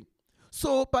 2023.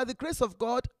 So by the grace of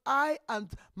God, I and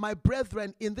my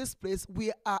brethren in this place,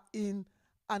 we are in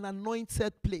an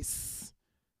anointed place,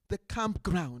 the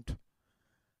campground.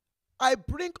 I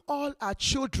bring all our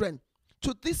children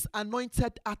to this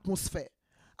anointed atmosphere.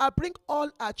 I bring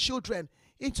all our children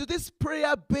into this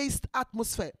prayer-based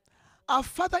atmosphere. Our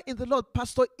father in the Lord,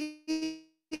 Pastor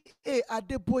E.A.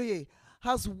 Adeboye,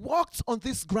 has walked on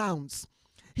these grounds.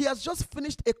 He has just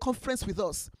finished a conference with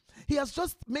us. He has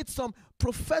just made some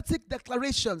prophetic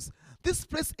declarations. This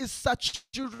place is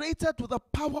saturated with the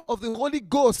power of the Holy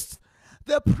Ghost,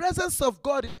 the presence of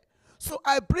God. So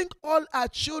I bring all our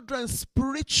children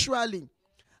spiritually.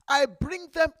 I bring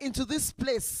them into this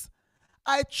place.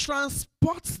 I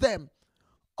transport them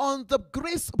on the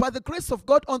grace, by the grace of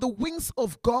God, on the wings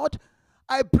of God.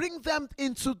 I bring them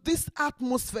into this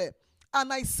atmosphere.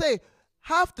 And I say,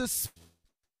 have the spirit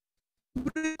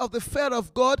of the fear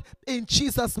of God in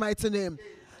Jesus' mighty name.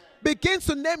 Begin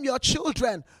to name your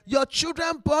children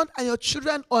born and your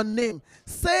children unnamed.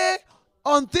 Say,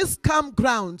 on this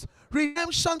campground,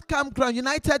 Redemption Campground,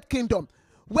 United Kingdom,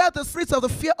 where the spirit of the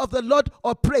fear of the Lord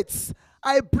operates,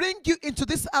 I bring you into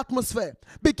this atmosphere.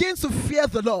 Begin to fear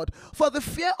the Lord. For the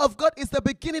fear of God is the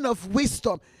beginning of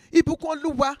wisdom. Ibukun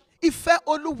Oluwa, Ife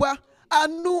Oluwa,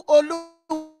 Anu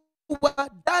Oluwa,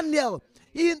 Daniel.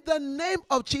 In the name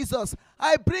of Jesus,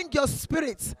 I bring your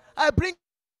spirits. I bring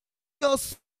your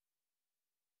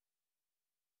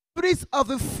spirits of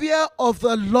the fear of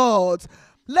the Lord.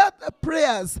 Let the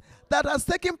prayers that has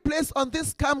taken place on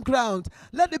this campground,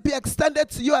 let it be extended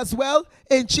to you as well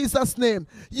in Jesus' name.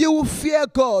 You will fear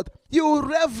God. You will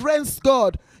reverence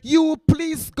God. You will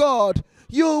please God.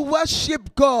 You will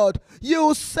worship God. You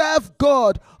will serve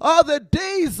God all the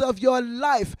days of your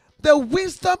life. The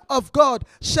wisdom of God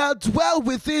shall dwell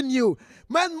within you.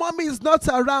 When mommy is not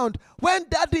around, when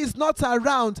daddy is not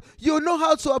around, you know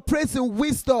how to operate in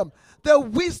wisdom. The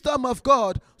wisdom of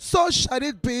God. So shall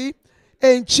it be.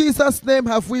 In Jesus' name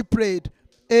have we prayed.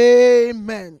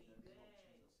 Amen.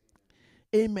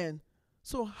 Amen.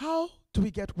 So how do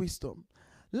we get wisdom?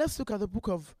 Let's look at the book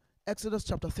of Exodus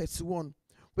chapter 31.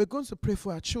 We're going to pray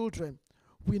for our children.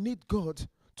 We need God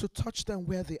to touch them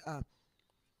where they are.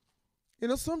 You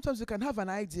know, sometimes you can have an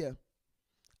idea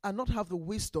and not have the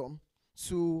wisdom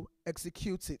to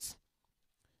execute it.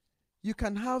 You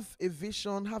can have a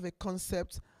vision, have a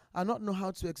concept, and not know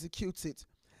how to execute it.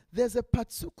 There's a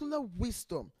particular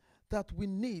wisdom that we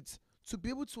need to be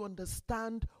able to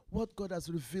understand what God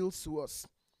has revealed to us.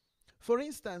 For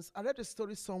instance, I read a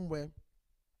story somewhere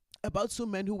about two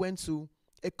men who went to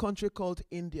a country called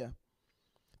India.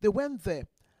 They went there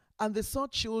and they saw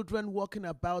children walking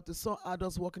about, they saw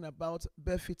adults walking about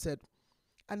barefooted.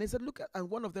 And they said, look at, and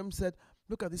one of them said,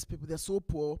 look at these people, they're so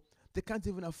poor, they can't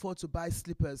even afford to buy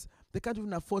slippers, they can't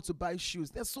even afford to buy shoes,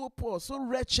 they're so poor, so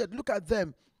wretched, look at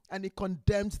them. And he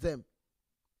condemned them.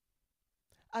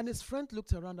 And his friend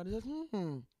looked around and he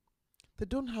said, they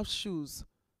don't have shoes.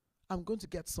 I'm going to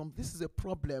get some. This is a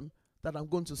problem that I'm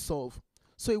going to solve.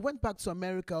 So he went back to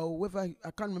America or wherever,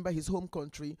 I can't remember his home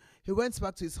country. He went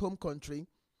back to his home country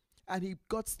and he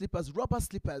got slippers, rubber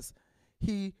slippers.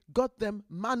 He got them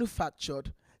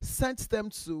manufactured, sent them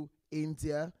to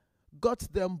India, got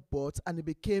them bought, and he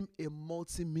became a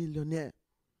multi-millionaire.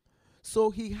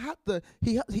 So he had the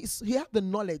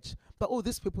knowledge that, oh,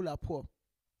 these people are poor.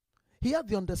 He had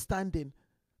the understanding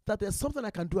that there's something I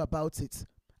can do about it.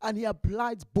 And he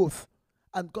applied both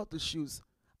and got the shoes.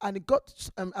 And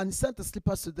he sent the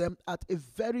slippers to them at a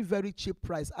very, very cheap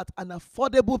price, at an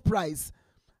affordable price.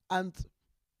 And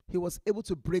he was able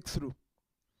to break through.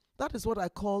 That is what I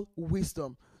call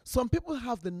wisdom. Some people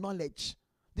have the knowledge.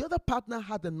 The other partner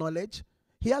had the knowledge.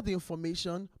 He had the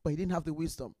information, but he didn't have the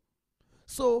wisdom.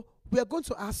 So we are going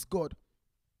to ask God.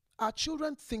 Our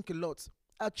children think a lot.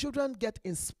 Our children get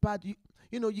inspired.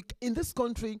 In this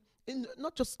country,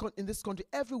 not just in this country,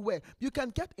 everywhere, you can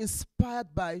get inspired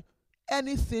by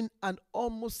anything and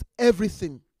almost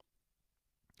everything.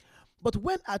 But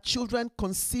when our children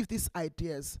conceive these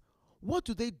ideas, what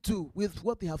do they do with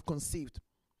what they have conceived?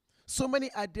 So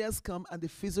many ideas come and they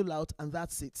fizzle out, and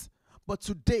that's it. But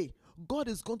today, God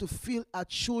is going to fill our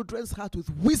children's heart with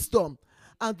wisdom,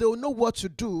 and they will know what to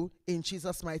do in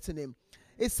Jesus' mighty name.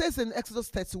 It says in Exodus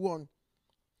 31,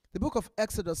 the book of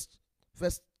Exodus,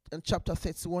 chapter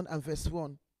 31 and verse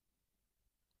 1.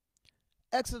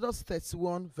 Exodus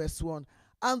 31, verse 1.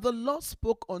 And the Lord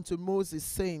spoke unto Moses,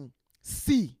 saying,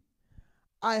 See,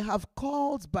 I have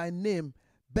called by name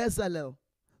Bezalel,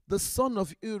 the son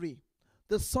of Uri,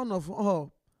 the son of Hur,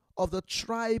 of the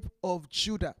tribe of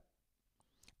Judah,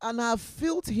 and I have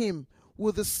filled him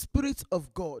with the Spirit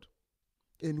of God,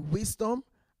 in wisdom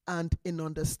and in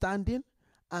understanding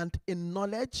and in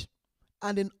knowledge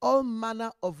and in all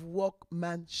manner of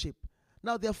workmanship.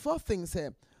 Now there are 4 things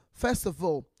here. First of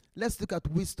all, let's look at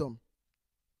wisdom.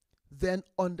 Then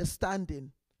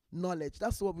understanding, knowledge.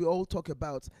 That's what we all talk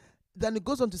about. Then it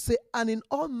goes on to say, and in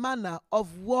all manner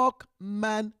of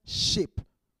workmanship.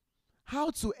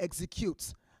 How to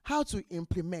execute, how to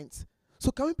implement.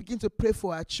 So can we begin to pray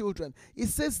for our children? It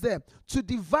says there, to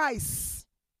devise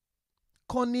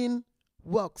cunning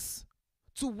works,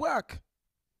 to work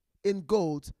in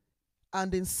gold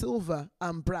and in silver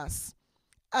and brass,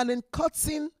 and in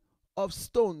cutting of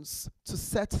stones to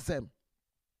set them,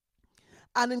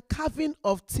 and in carving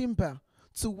of timber,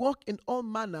 to work in all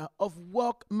manner of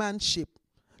workmanship.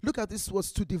 Look at this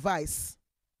was to devise,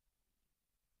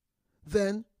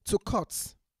 then to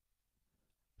cut,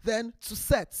 then to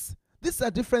set. These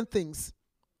are different things.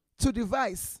 To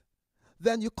devise,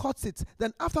 then you cut it.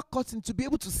 Then after cutting, to be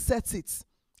able to set it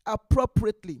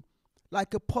appropriately,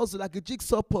 like a puzzle, like a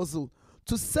jigsaw puzzle.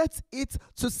 To set it,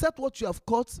 to set what you have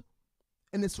cut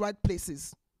in its right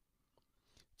places.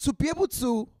 To be able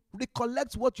to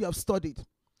recollect what you have studied.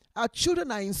 Our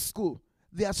children are in school.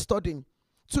 They are studying.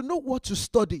 To know what to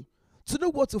study. To know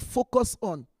what to focus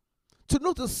on. To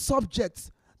know the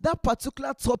subjects, that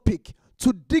particular topic,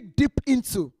 to dig deep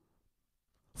into.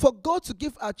 For God to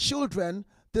give our children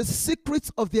the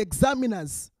secrets of the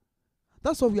examiners.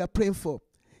 That's what we are praying for.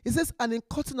 It says, and in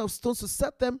cutting of stones to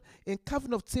set them, in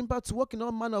carving of timber to work in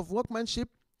all manner of workmanship.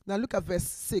 Now look at verse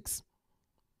 6.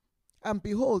 And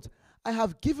behold, I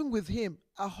have given with him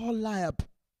Aholiab,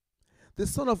 the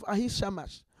son of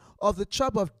Ahishamash, of the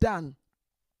tribe of Dan.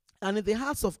 And in the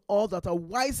hearts of all that are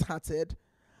wise-hearted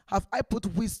have I put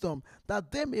wisdom,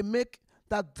 that they may make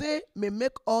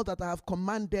all that I have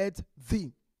commanded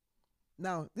thee.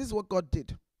 Now, this is what God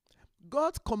did.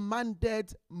 God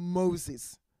commanded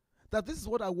Moses that this is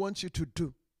what I want you to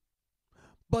do.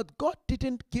 But God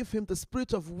didn't give him the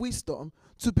spirit of wisdom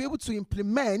to be able to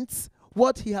implement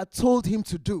what he had told him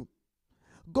to do.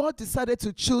 God decided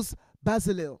to choose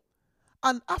Bezalel.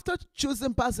 And after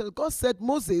choosing Bezalel, God said,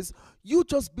 Moses, you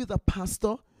just be the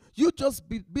pastor. You just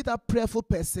be that prayerful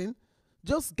person.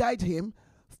 Just guide him.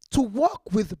 To walk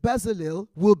with Bezalel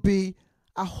will be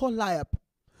Aholiab.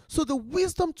 So the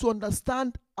wisdom to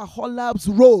understand Aholiab's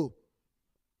role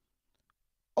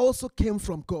also came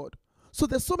from God. So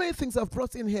there's so many things I've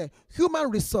brought in here. Human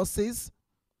resources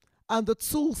and the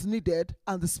tools needed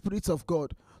and the Spirit of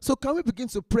God. So can we begin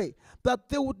to pray that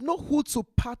they would know who to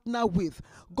partner with?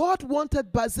 God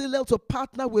wanted Bezalel to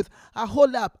partner with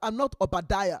Aholiab and not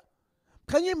Obadiah.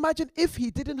 Can you imagine if he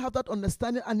didn't have that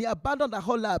understanding and he abandoned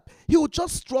Aholiab? He would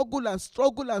just struggle and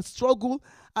struggle and struggle,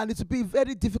 and it would be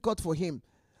very difficult for him.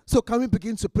 So can we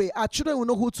begin to pray? Our children will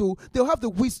know they'll have the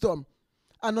wisdom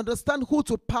and understand who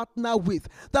to partner with.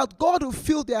 That God will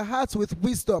fill their hearts with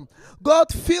wisdom.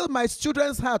 God, fill my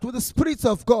children's heart with the Spirit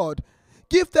of God.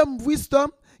 Give them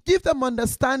wisdom, give them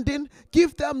understanding,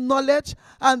 give them knowledge,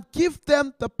 and give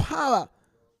them the power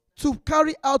to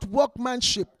carry out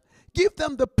workmanship. Give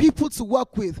them the people to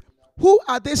work with. Who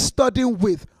are they studying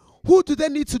with? Who do they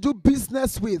need to do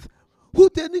business with? Who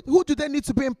do they need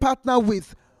to be in partner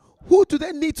with? Who do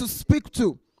they need to speak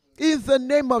to? In the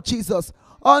name of Jesus.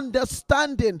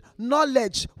 Understanding,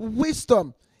 knowledge,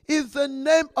 wisdom. In the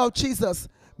name of Jesus.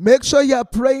 Make sure you are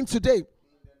praying today.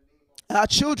 Our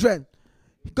children,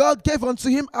 God gave unto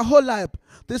him Aholiab,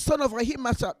 the son of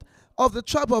Ahimaaz, of the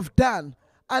tribe of Dan,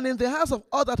 and in the house of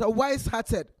all that are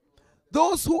wise-hearted.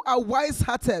 Those who are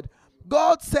wise-hearted,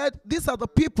 God said, these are the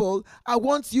people I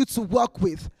want you to work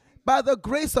with. By the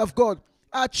grace of God,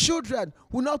 our children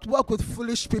will not work with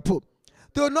foolish people.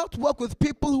 They will not work with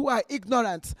people who are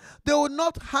ignorant. They will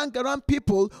not hang around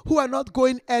people who are not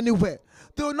going anywhere.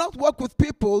 They will not work with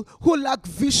people who lack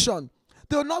vision.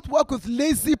 They will not work with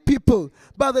lazy people.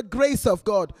 By the grace of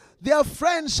God, their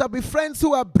friends shall be friends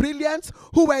who are brilliant,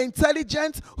 who are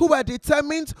intelligent, who are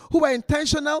determined, who are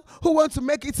intentional, who want to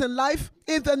make it in life,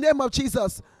 in the name of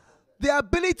Jesus. The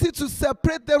ability to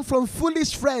separate them from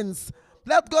foolish friends,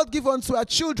 let God give unto our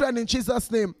children in Jesus'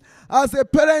 name. As a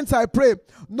parent, I pray,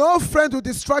 no friend will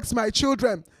distract my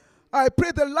children. I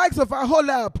pray the likes of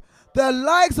Aholiab, the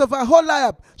likes of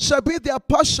Aholiab shall be their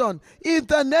portion in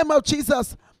the name of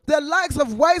Jesus. The likes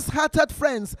of wise-hearted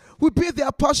friends will be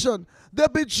their portion. They'll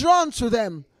be drawn to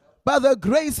them by the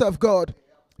grace of God.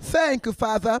 Thank you,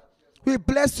 Father. We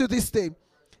bless you this day.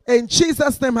 In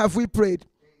Jesus' name have we prayed.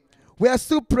 We are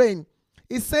still praying.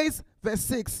 It says, verse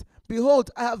 6,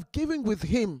 behold, I have given with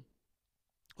him.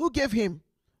 Who gave him?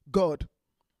 God.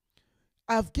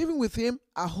 I have given with him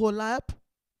Aholiab,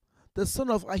 the son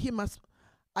of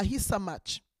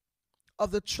Ahisamach,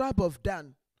 of the tribe of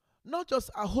Dan. Not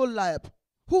just Aholiab.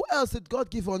 Who else did God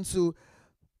give unto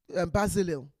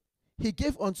Bezalel? He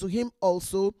gave unto him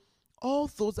also all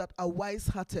those that are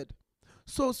wise-hearted.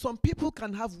 So some people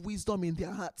can have wisdom in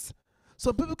their hearts.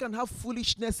 Some people can have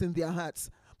foolishness in their hearts.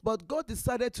 But God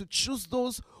decided to choose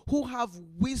those who have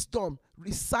wisdom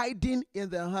residing in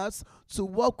their hearts to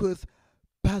work with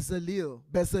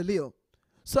Bezalel.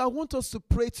 So I want us to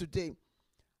pray today.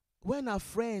 When our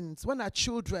friends, when our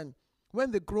children,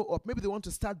 when they grow up, maybe they want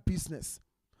to start business,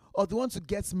 or they want to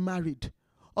get married,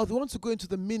 or they want to go into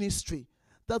the ministry,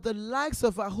 that the likes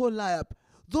of Aholiab,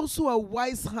 those who are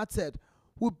wise-hearted,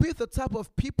 will be the type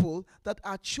of people that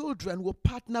our children will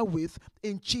partner with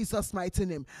in Jesus' mighty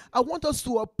name. I want us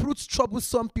to uproot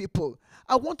troublesome people.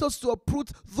 I want us to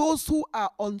uproot those who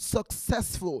are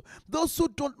unsuccessful, those who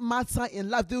don't matter in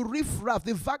life, the riffraff,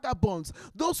 the vagabonds,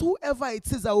 those whoever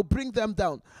it is that will bring them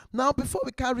down. Now, before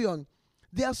we carry on,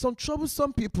 there are some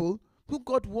troublesome people who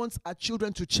God wants our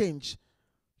children to change.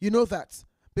 You know that.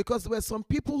 Because there were some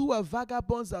people who are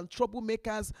vagabonds and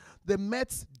troublemakers. They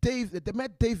met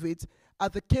David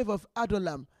at the cave of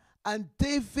Adullam. And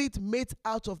David made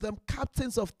out of them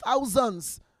captains of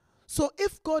thousands. So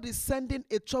if God is sending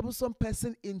a troublesome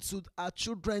person into our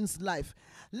children's life,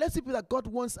 let it be that God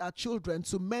wants our children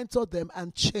to mentor them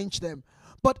and change them.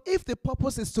 But if the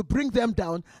purpose is to bring them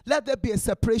down, let there be a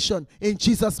separation in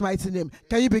Jesus' mighty name.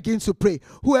 Can you begin to pray?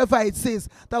 Whoever it is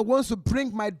that wants to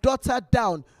bring my daughter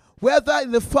down, whether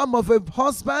in the form of a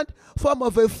husband, form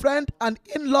of a friend, an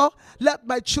in-law, let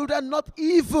my children not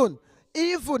even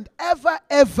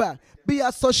ever be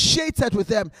associated with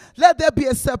them. Let there be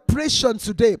a separation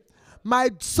today. My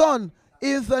son,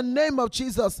 in the name of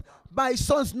Jesus, my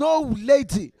sons, no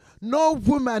lady, no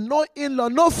woman, no in-law,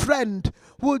 no friend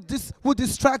will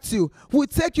distract you, will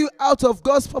take you out of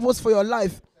God's purpose for your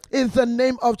life. In the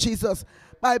name of Jesus,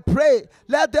 I pray,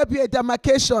 let there be a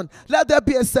demarcation, let there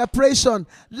be a separation,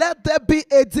 let there be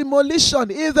a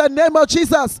demolition. In the name of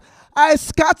Jesus, I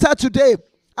scatter today.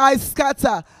 I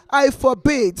scatter, I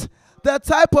forbid the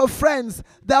type of friends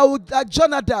that would, like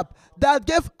Jonadab, that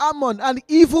gave Ammon an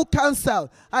evil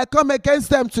counsel. I come against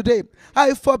them today.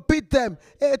 I forbid them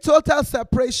a total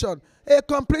separation, a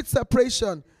complete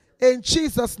separation. In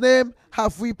Jesus' name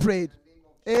have we prayed.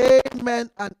 Amen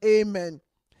and amen.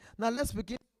 Now let's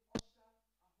begin.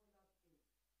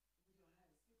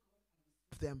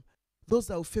 Them, those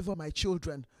that will favor my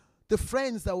children, the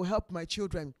friends that will help my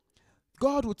children,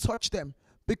 God will touch them.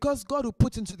 Because God will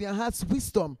put into their hearts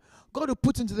wisdom. God will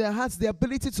put into their hearts the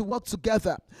ability to work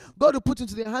together. God will put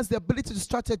into their hearts the ability to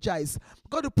strategize.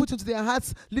 God will put into their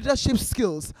hearts leadership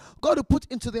skills. God will put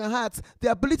into their hearts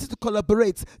the ability to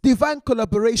collaborate, divine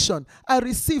collaboration. I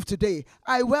receive today.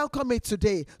 I welcome it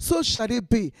today. So shall it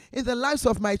be in the lives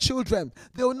of my children.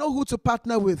 They will know who to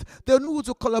partner with. They will know who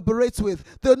to collaborate with.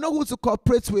 They will know who to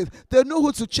cooperate with. They will know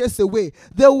who to chase away.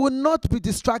 They will not be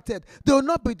distracted. They will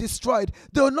not be destroyed.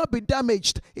 They will not be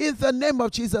damaged. In the name of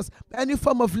Jesus, any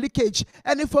form of leakage,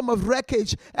 any form of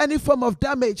wreckage, any form of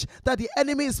damage that the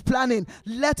enemy is planning,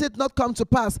 let it not come to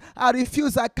pass. I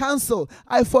refuse, I cancel,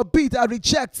 I forbid, I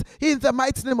reject in the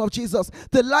mighty name of Jesus.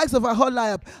 The likes of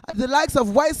Aholiab, the likes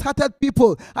of wise-hearted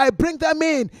people, I bring them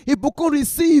in. Ibukun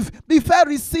receive, Ife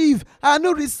receive,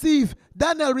 Anu receive,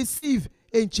 Daniel receive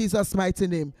in Jesus' mighty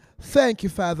name. Thank you,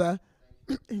 Father.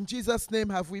 In Jesus' name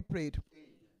have we prayed.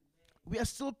 We are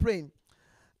still praying.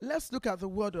 let's look at the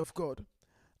word of God.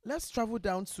 Let's travel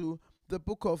down to the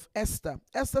book of Esther.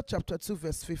 Esther chapter 2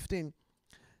 verse 15.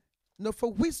 Now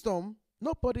for wisdom,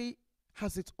 nobody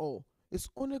has it all. It's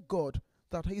only God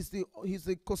that he's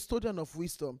the custodian of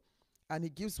wisdom. And he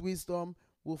gives wisdom.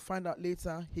 We'll find out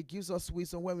later. He gives us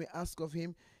wisdom when we ask of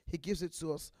him. He gives it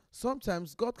to us.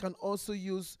 Sometimes God can also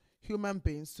use human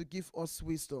beings to give us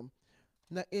wisdom.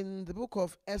 Now in the book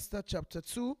of Esther chapter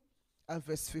 2 and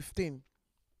verse 15,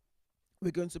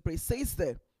 we're going to pray. It says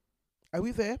there, are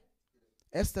we there?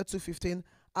 Esther 2:15.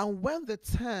 And when the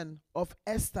turn of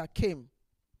Esther came,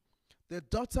 the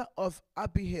daughter of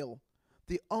Abihail,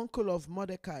 the uncle of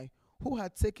Mordecai, who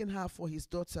had taken her for his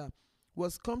daughter,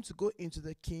 was come to go into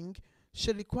the king,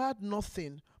 she required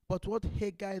nothing but what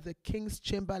Haggai the king's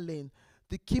chamberlain,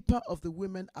 the keeper of the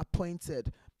women,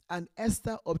 appointed. And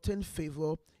Esther obtained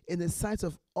favor in the sight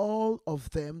of all of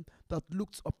them that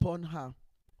looked upon her.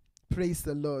 Praise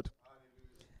the Lord.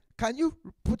 Can you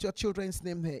put your children's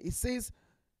name here? It says,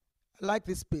 I like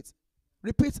this bit.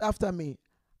 Repeat after me.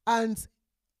 And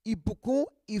Ibukun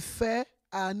Ife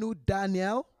Anu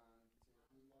Daniel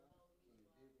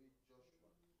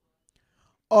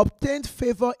obtained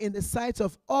favor in the sight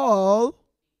of all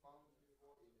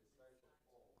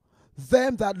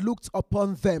them that looked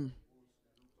upon them.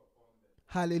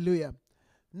 Hallelujah.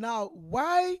 Now,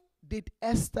 why did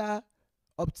Esther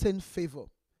obtain favor?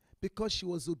 Because she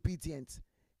was obedient.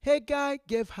 Haggai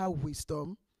gave her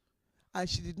wisdom, and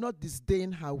she did not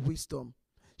disdain her wisdom.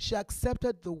 She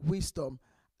accepted the wisdom,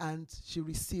 and she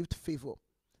received favor.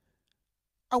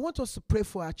 I want us to pray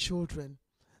for our children,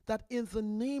 that in the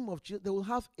name of Jesus, they will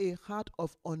have a heart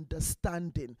of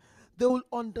understanding. They will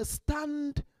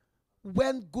understand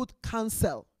when good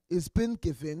counsel is being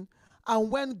given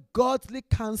and when godly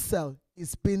counsel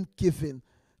is being given.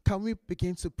 Can we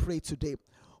begin to pray today?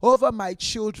 Over my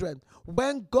children,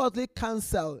 when godly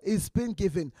counsel is being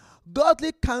given,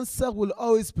 godly counsel will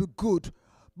always be good,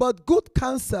 but good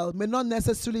counsel may not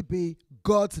necessarily be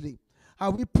godly.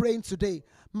 Are we praying today?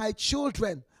 My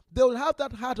children, they will have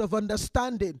that heart of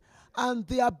understanding and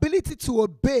the ability to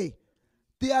obey,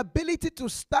 the ability to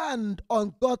stand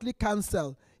on godly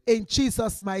counsel in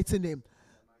Jesus' mighty name.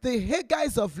 The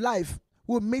Haggais of life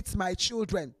will meet my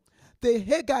children. The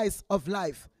Haggais of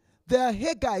life. There are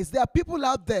Haggais, there are people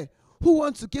out there who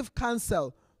want to give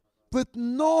counsel with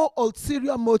no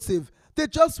ulterior motive. They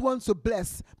just want to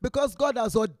bless because God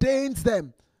has ordained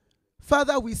them.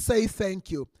 Father, we say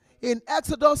thank you. In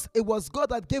Exodus, it was God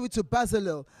that gave it to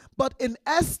Bezalel. But in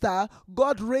Esther,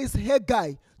 God raised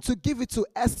Haggai to give it to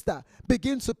Esther.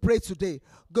 Begin to pray today.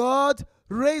 God,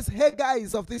 raise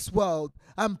Haggais of this world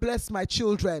and bless my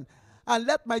children. And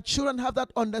let my children have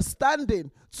that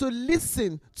understanding to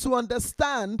listen, to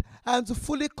understand, and to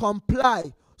fully comply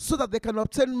so that they can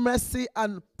obtain mercy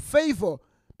and favor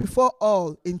before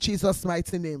all in Jesus'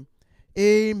 mighty name.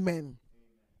 Amen.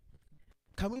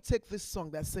 Can we take this song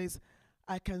that says,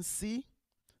 I can see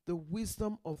the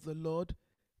wisdom of the Lord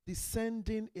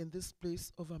descending in this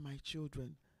place over my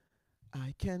children.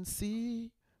 I can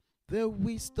see the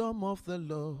wisdom of the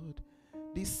Lord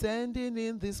descending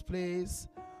in this place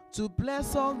to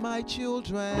bless all my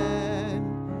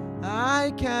children.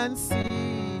 I can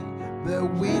see the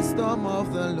wisdom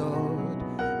of the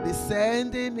Lord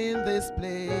descending in this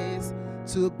place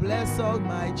to bless all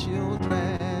my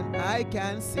children. I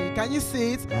can see. Can you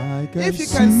see it? If you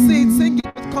can see it, sing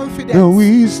it with confidence. The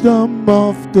wisdom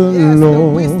of the Lord.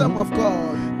 The wisdom of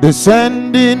God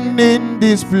descending in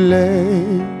this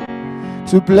place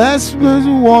to bless us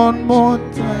one more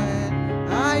time.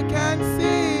 I can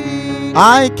see.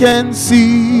 I can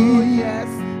see Oh,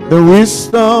 yes. the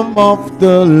wisdom of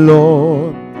the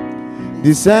Lord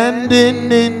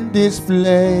descending in this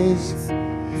place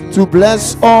to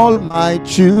bless all my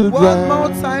children. One more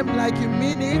time, like you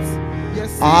mean it.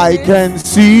 Yes, I can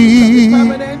see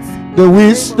the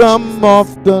wisdom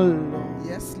of the Lord.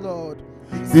 Yes, Lord.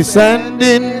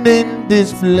 Descending in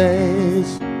this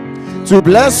place to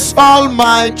bless all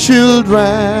my children.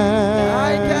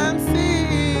 I can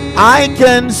see. I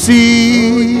can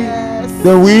see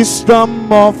the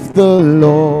wisdom of the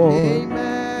Lord.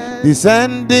 Amen.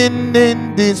 Descending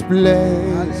in this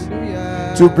place.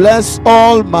 Hallelujah. To bless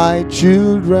all my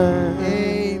children.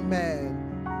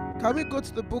 Amen. Can we go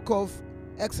to the book of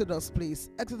Exodus, please?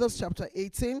 Exodus chapter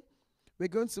 18. We're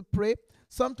going to pray.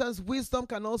 Sometimes wisdom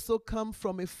can also come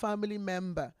from a family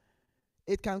member.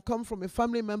 It can come from a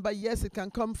family member. Yes, it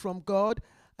can come from God.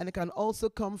 And it can also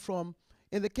come from,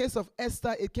 in the case of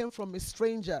Esther, it came from a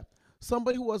stranger.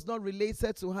 Somebody who was not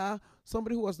related to her.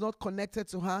 Somebody who was not connected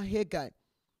to her, Haggai.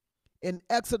 In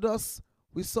Exodus,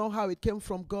 we saw how it came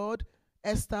from God.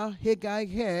 Esther, Haggai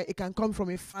here, it can come from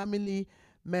a family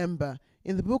member.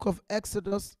 In the book of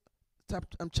Exodus,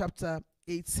 chapter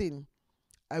 18,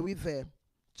 are we there?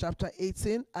 Chapter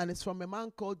 18, and it's from a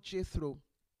man called Jethro.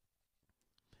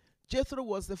 Jethro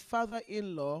was the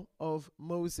father-in-law of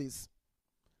Moses.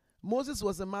 Moses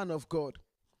was a man of God.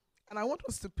 And I want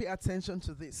us to pay attention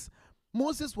to this.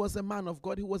 Moses was a man of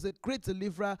God. He was a great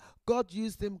deliverer. God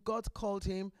used him. God called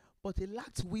him. But he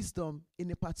lacked wisdom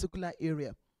in a particular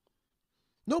area.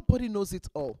 Nobody knows it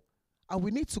all. And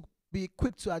we need to be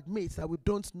quick to admit that we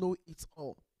don't know it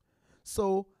all.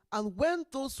 So, and when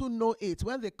those who know it,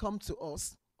 when they come to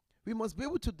us, we must be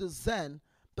able to discern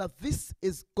that this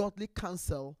is godly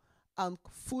counsel and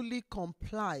fully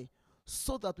comply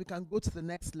so that we can go to the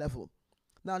next level.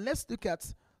 Now let's look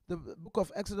at the book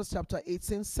of Exodus chapter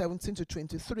 18, 17 to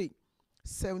 23.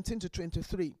 17 to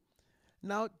 23.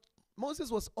 Now,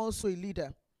 Moses was also a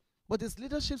leader, but his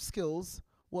leadership skills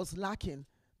was lacking.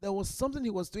 There was something he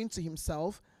was doing to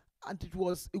himself, and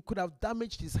it could have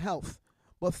damaged his health.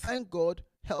 But thank God,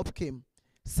 help came.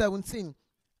 17.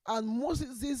 And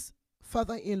Moses'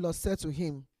 father-in-law said to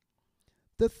him,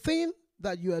 the thing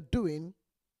that you are doing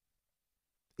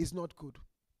is not good.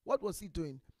 What was he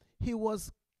doing? He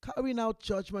was carrying out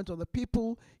judgment on the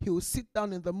people. He will sit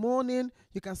down in the morning.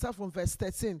 You can start from verse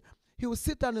 13. He will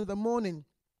sit down in the morning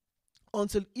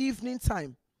until evening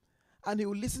time, and he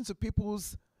will listen to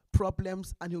people's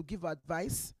problems, and he will give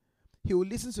advice. He will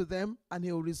listen to them, and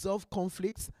he will resolve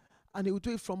conflicts, and he will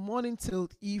do it from morning till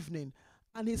evening.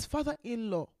 And his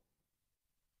father-in-law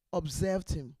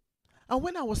observed him. And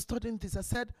when I was studying this, I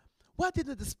said, why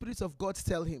didn't the Spirit of God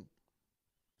tell him?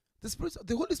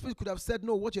 The Holy Spirit could have said,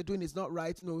 no, what you're doing is not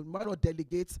right. No, why not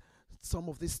delegate some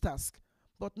of this task?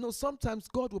 But no, sometimes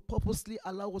God will purposely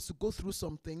allow us to go through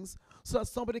some things so that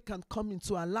somebody can come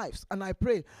into our lives. And I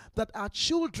pray that our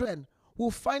children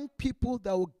will find people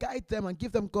that will guide them and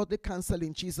give them godly counsel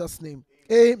in Jesus' name.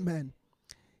 Amen.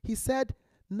 He said,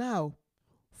 now,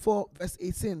 for verse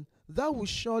 18, thou wilt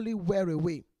surely wear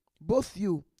away, both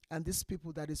you and this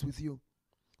people that is with you.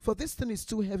 For this thing is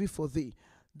too heavy for thee.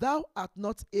 Thou art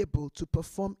not able to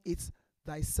perform it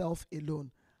thyself alone.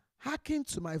 Hearken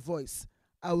to my voice.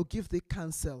 I will give thee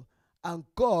counsel, and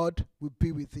God will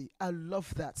be with thee. I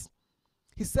love that.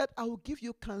 He said, I will give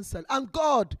you counsel. And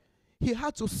God, he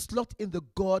had to slot in the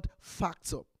God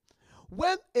factor.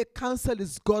 When a counsel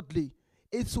is godly,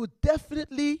 it will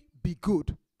definitely be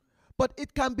good. But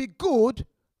it can be good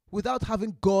without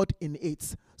having God in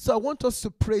it. So I want us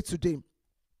to pray today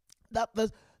that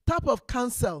the type of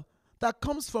counsel that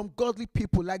comes from godly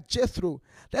people like Jethro,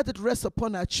 let it rest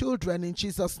upon our children in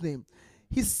Jesus' name.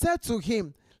 He said to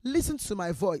him, listen to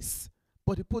my voice,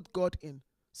 but he put God in.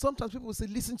 Sometimes people say,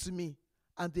 listen to me,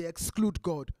 and they exclude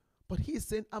God. But he is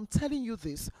saying, I'm telling you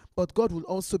this, but God will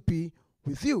also be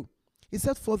with you. He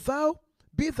said,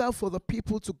 be thou for the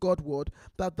people to Godward,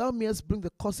 that thou mayest bring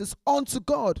the causes unto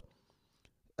God.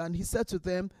 And he said to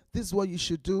them, this is what you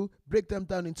should do. Break them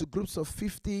down into groups of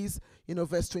 50s.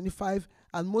 Verse 25.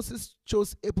 And Moses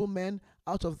chose able men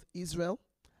out of Israel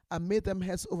and made them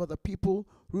heads over the people,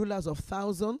 rulers of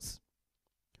thousands,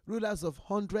 rulers of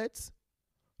hundreds,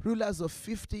 rulers of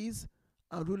 50s,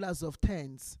 and rulers of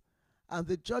tens. And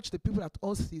they judged the people at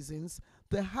all seasons.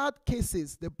 The hard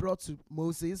cases they brought to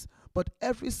Moses, but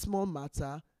every small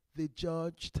matter they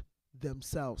judged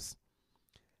themselves.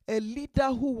 A leader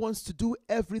who wants to do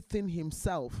everything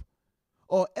himself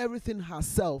or everything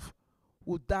herself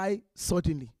will die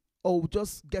suddenly or will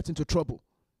just get into trouble.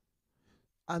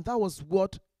 And that was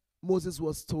what Moses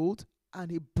was told,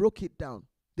 and he broke it down,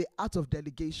 the art of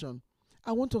delegation.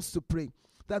 I want us to pray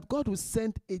that God will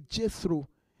send a Jethro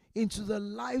into the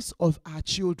lives of our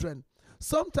children.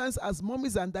 Sometimes as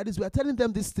mommies and daddies, we are telling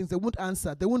them these things, they won't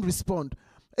answer, they won't respond.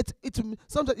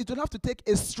 Sometimes it will have to take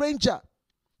a stranger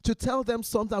to tell them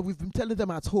something that we've been telling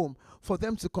them at home for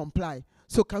them to comply.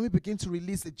 So can we begin to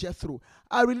release a Jethro?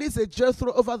 I release a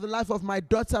Jethro over the life of my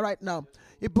daughter right now.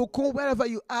 Ibukun, wherever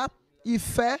you are,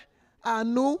 Ife,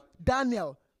 Anu,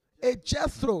 Daniel, a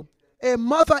Jethro, a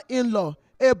mother-in-law,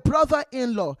 a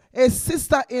brother-in-law, a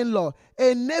sister-in-law,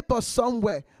 a neighbor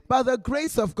somewhere, by the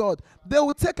grace of God, they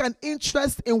will take an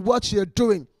interest in what you're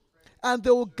doing, and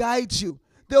they will guide you.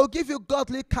 They will give you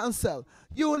godly counsel.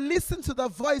 You will listen to the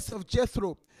voice of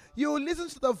Jethro. You will listen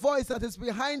to the voice that is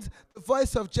behind the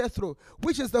voice of Jethro,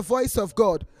 which is the voice of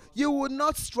God. You will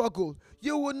not struggle.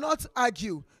 You will not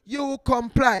argue. You will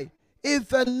comply in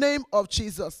the name of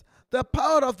Jesus. The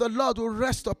power of the Lord will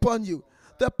rest upon you.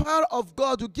 The power of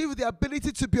God will give you the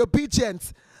ability to be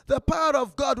obedient. The power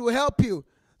of God will help you.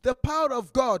 The power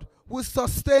of God will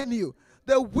sustain you.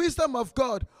 The wisdom of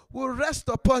God will rest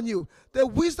upon you. The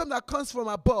wisdom that comes from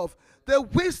above. The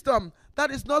wisdom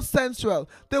that is not sensual.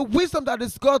 The wisdom that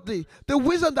is godly. The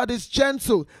wisdom that is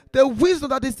gentle. The wisdom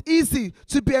that is easy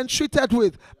to be entreated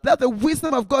with. Let the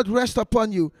wisdom of God rest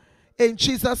upon you. In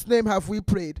Jesus' name have we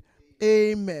prayed.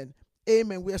 Amen.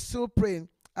 Amen. We are still praying.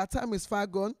 Our time is far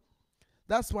gone.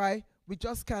 That's why we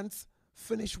just can't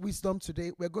finish wisdom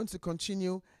today. We're going to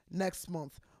continue next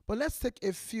month. But let's take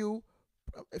a few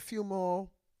more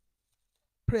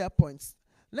prayer points.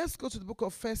 Let's go to the book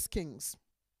of 1 Kings.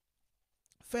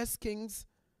 1 Kings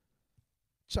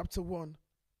chapter 1.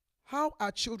 How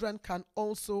our children can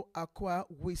also acquire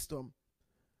wisdom.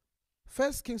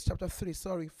 1 Kings chapter 3.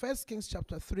 1 Kings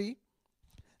chapter 3.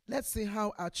 Let's see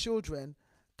how our children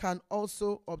can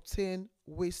also obtain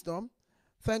wisdom.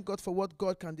 Thank God for what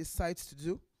God can decide to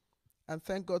do. And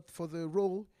thank God for the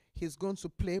role he's going to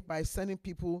play by sending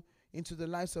people into the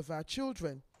lives of our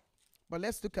children. But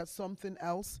let's look at something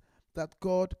else that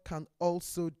God can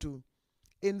also do.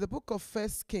 In the book of 1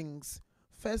 Kings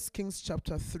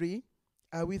chapter 3,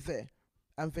 are we there?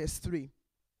 And verse 3.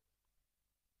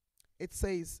 It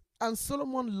says, and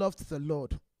Solomon loved the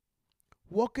Lord,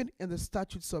 walking in the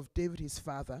statutes of David his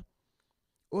father.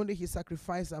 Only he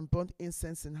sacrificed and burnt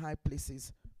incense in high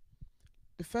places.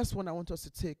 The first one I want us to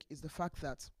take is the fact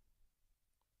that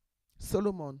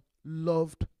Solomon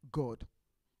loved God.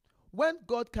 When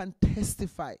God can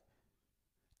testify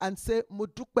and say,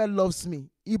 Modupe loves me,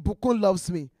 Ibukun loves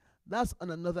me, that's on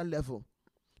another level.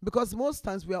 Because most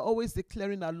times we are always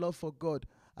declaring our love for God.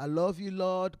 I love you,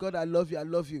 Lord. God, I love you, I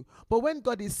love you. But when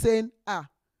God is saying,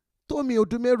 Tomi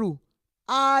Odumeru,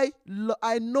 I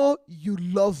know you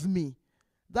love me,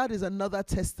 that is another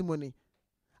testimony.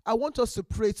 I want us to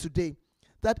pray today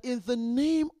that in the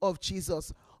name of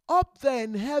Jesus, up there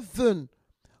in heaven,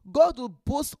 God will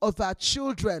boast of our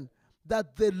children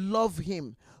that they love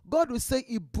him. God will say,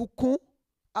 Ibukun,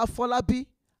 Afolabi,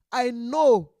 I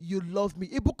know you love me.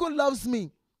 Ibukun loves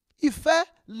me. Ife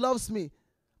loves me.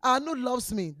 Anu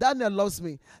loves me. Daniel loves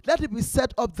me. Let it be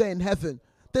said up there in heaven.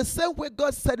 The same way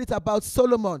God said it about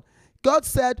Solomon. God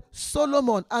said,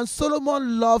 Solomon, and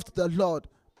Solomon loved the Lord.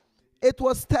 It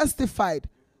was testified.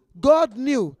 God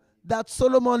knew that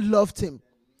Solomon loved him.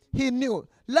 He knew.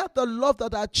 Let the love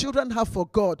that our children have for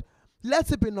God,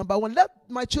 let it be number one. Let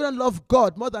my children love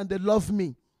God more than they love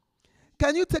me.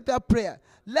 Can you take that prayer?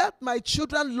 Let my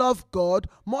children love God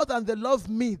more than they love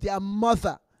me, their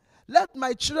mother. Let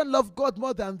my children love God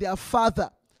more than their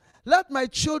father. Let my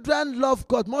children love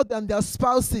God more than their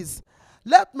spouses.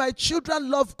 Let my children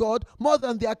love God more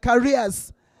than their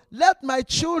careers. Let my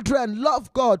children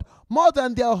love God more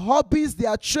than their hobbies,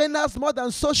 their trainers, more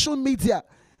than social media.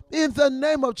 In the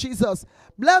name of Jesus,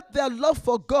 let their love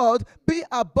for God be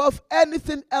above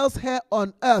anything else here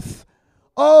on earth.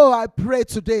 Oh, I pray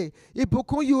today,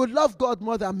 Ibukun, you will love God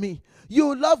more than me. You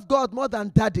will love God more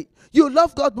than daddy. You will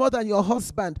love God more than your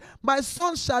husband. My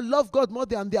sons shall love God more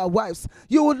than their wives.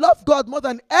 You will love God more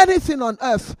than anything on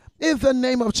earth. In the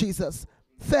name of Jesus.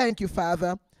 Thank you,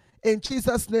 Father. In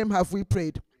Jesus' name have we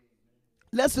prayed.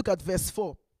 Let's look at verse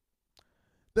 4.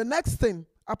 The next thing,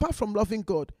 apart from loving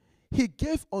God, he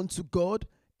gave unto God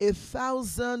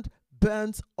 1,000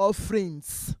 burnt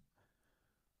offerings.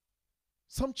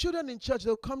 Some children in church,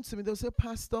 they'll come to me, they'll say,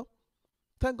 Pastor,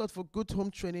 thank God for good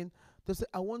home training. They'll say,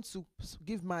 I want to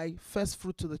give my first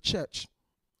fruit to the church.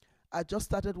 I just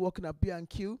started working at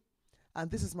B&Q, and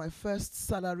this is my first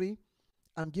salary.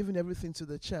 I'm giving everything to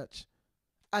the church.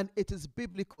 And it is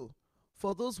biblical.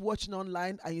 For those watching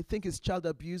online and you think it's child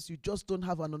abuse, you just don't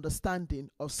have an understanding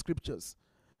of scriptures.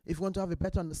 If you want to have a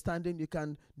better understanding, you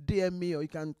can DM me or you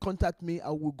can contact me. I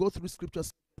will go through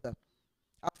scriptures together.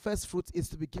 Our first fruit is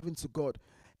to be given to God.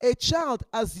 A child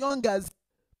as young as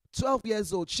 12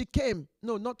 years old, she came,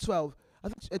 no, not 12, I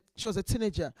think she was a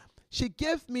teenager. She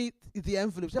gave me the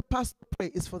envelope. She said, Pastor,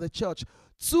 pray, it's for the church.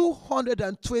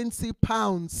 220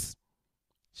 pounds.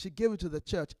 She gave it to the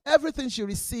church. Everything she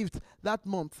received that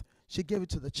month, she gave it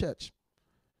to the church.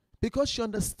 Because she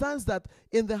understands that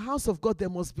in the house of God, there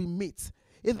must be meat.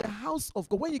 In the house of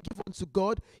God, when you give unto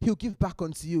God, he'll give back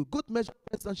unto you. Good measure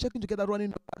and shaking together, running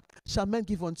over, shall men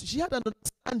give unto you. She had an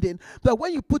understanding that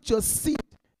when you put your seed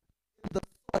in the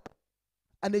soil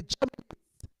and it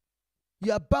germinates,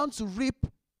 you are bound to reap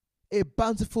a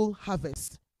bountiful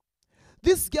harvest.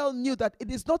 This girl knew that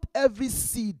it is not every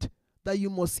seed that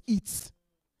you must eat.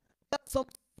 There are some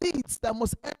seeds that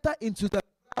must enter into the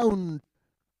ground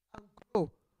and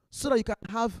grow so that you can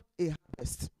have a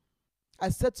harvest. I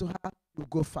said to her, you'll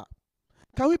go far.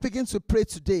 Can we begin to pray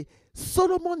today?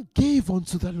 Solomon gave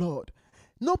unto the Lord.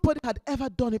 Nobody had ever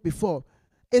done it before.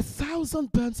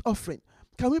 1,000 burnt offering.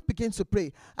 Can we begin to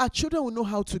pray? Our children will know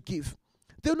how to give.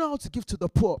 They'll know how to give to the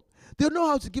poor. They'll know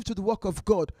how to give to the work of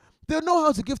God. They'll know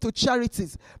how to give to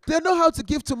charities. They'll know how to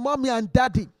give to mommy and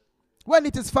daddy. When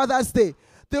it is Father's Day,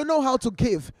 they'll know how to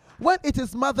give. When it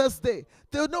is Mother's Day,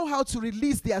 they'll know how to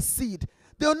release their seed.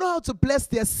 They'll know how to bless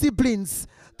their siblings.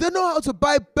 They'll know how to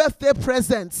buy birthday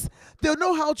presents. They'll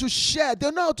know how to share.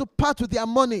 They'll know how to part with their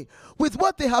money. With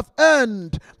what they have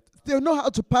earned, they'll know how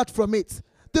to part from it.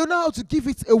 They'll know how to give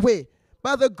it away.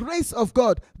 By the grace of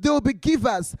God, they will be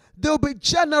givers. They will be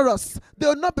generous. They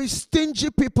will not be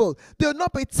stingy people. They will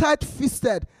not be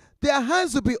tight-fisted. Their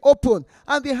hands will be open,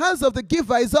 and the hands of the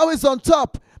giver is always on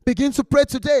top. Begin to pray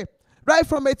today. Right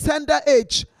from a tender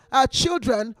age, our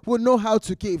children will know how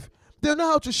to give. They'll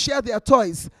know how to share their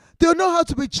toys. They'll know how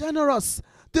to be generous.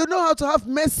 They'll know how to have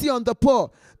mercy on the poor.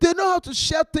 They'll know how to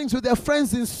share things with their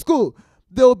friends in school.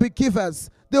 They will be givers.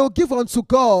 They will give unto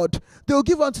God. They will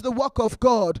give unto the work of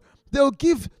God. They will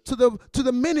give to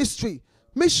the ministry,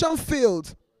 mission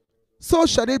field. So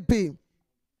shall it be.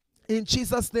 In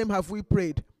Jesus' name have we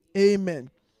prayed. Amen.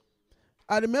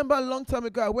 I remember a long time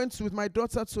ago, I went with my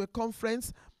daughter to a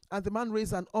conference, and the man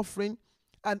raised an offering,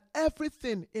 and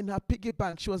everything in her piggy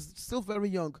bank, she was still very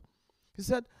young. He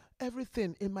said,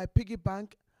 everything in my piggy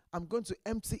bank, I'm going to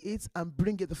empty it and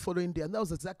bring it the following day. And that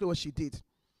was exactly what she did.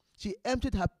 She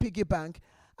emptied her piggy bank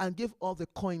and gave all the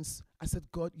coins. I said,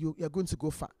 God, you're going to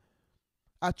go far.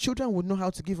 Our children will know how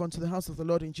to give unto the house of the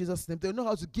Lord in Jesus' name. They'll know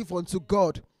how to give unto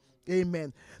God.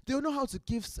 Amen. They'll know how to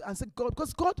give and say, God,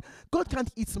 because God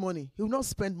can't eat money. He will not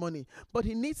spend money. But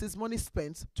he needs his money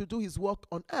spent to do his work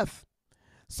on earth.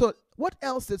 So what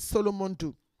else did Solomon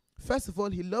do? First of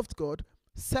all, he loved God.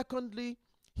 Secondly,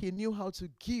 he knew how to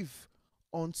give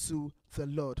unto the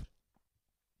Lord.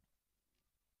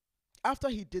 After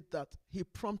he did that, he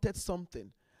prompted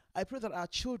something. I pray that our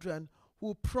children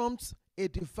will prompt a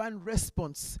divine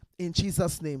response in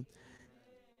Jesus' name.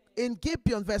 In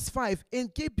Gibeon, verse 5,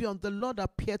 in Gibeon, the Lord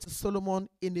appeared to Solomon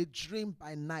in a dream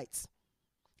by night.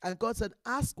 And God said,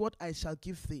 ask what I shall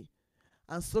give thee.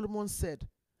 And Solomon said,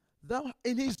 thou,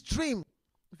 in his dream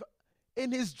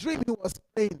he was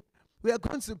praying. We are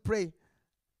going to pray.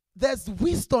 There's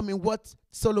wisdom in what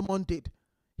Solomon did.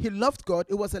 He loved God.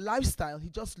 It was a lifestyle. He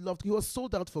just loved. He was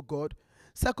sold out for God.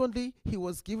 Secondly, he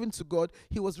was given to God.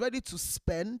 He was ready to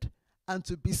spend and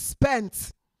to be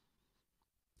spent.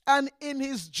 And in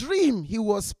his dream, he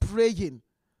was praying.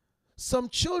 Some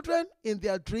children, in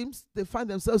their dreams, they find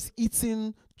themselves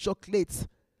eating chocolates.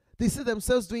 They see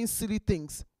themselves doing silly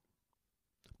things.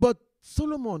 But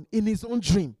Solomon, in his own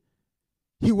dream,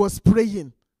 he was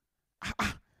praying.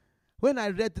 When I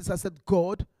read this, I said,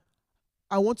 God,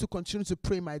 I want to continue to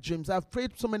pray in my dreams. I've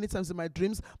prayed so many times in my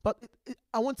dreams, but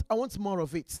I want more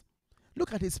of it.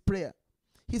 Look at his prayer.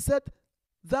 He said,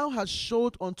 thou hast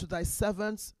showed unto thy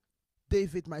servant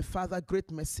David, my father,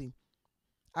 great mercy,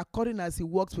 according as he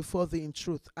walks before thee in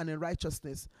truth and in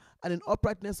righteousness and in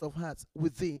uprightness of heart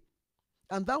with thee.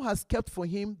 And thou hast kept for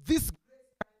him this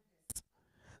great kindness,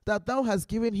 that thou hast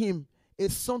given him a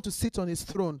son to sit on his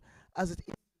throne. As it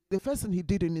is, the first thing he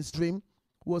did in his dream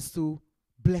was to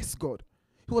bless God.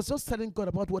 He was just telling God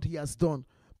about what he has done,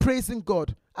 praising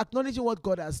God, acknowledging what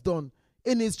God has done.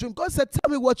 In his dream, God said,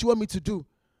 tell me what you want me to do.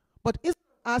 But instead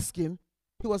of asking,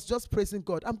 he was just praising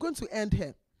God. I'm going to end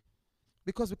here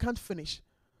because we can't finish.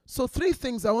 So 3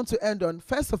 things I want to end on.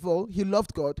 First of all, he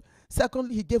loved God.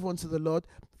 Secondly, he gave unto the Lord.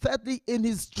 Thirdly, in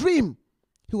his dream,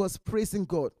 he was praising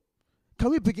God. Can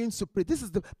we begin to pray? This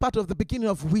is the part of the beginning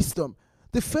of wisdom.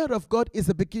 The fear of God is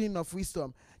the beginning of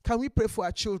wisdom. Can we pray for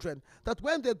our children that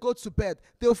when they go to bed,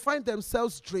 they'll find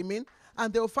themselves dreaming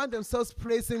and they'll find themselves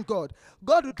praising God.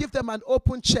 God will give them an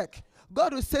open check.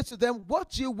 God will say to them, what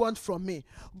do you want from me?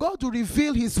 God will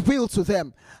reveal his will to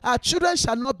them. Our children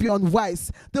shall not be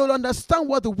unwise. They will understand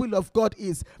what the will of God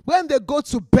is. When they go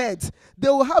to bed, they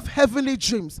will have heavenly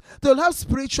dreams. They will have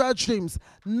spiritual dreams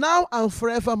now and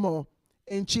forevermore.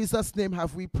 In Jesus' name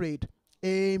have we prayed.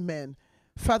 Amen.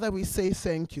 Father, we say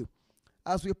thank you.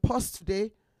 As we pause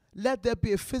today, let there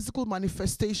be a physical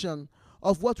manifestation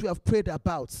of what we have prayed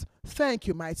about. Thank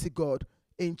you, mighty God.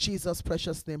 In Jesus'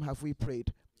 precious name have we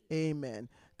prayed. Amen.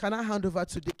 Can I hand over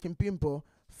to Deacon Bimbo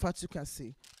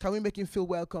Fatukasi? Can we make him feel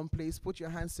welcome, please? Put your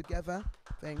hands together.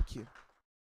 Thank you.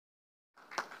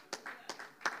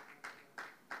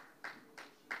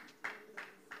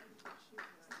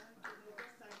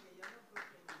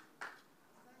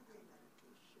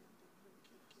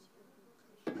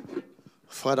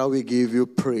 Father, we give you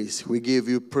praise. We give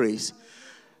you praise.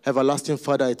 Everlasting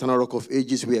Father, eternal rock of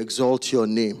ages, we exalt your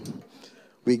name.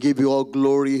 We give you all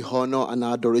glory, honor, and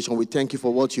adoration. We thank you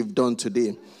for what you've done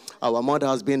today. Our mother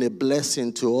has been a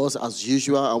blessing to us as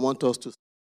usual. I want us to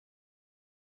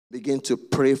begin to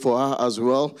pray for her as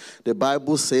well. The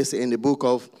Bible says in the book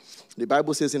of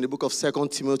 2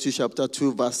 Timothy chapter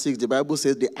 2 verse 6, the Bible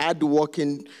says the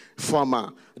hard-working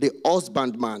farmer, the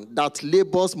husbandman that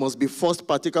labors must be first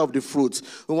partaker of the fruits.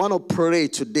 We want to pray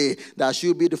today that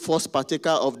she'll be the first partaker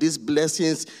of these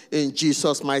blessings in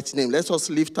Jesus' mighty name. Let us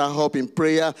lift her up in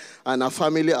prayer and her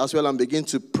family as well and begin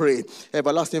to pray.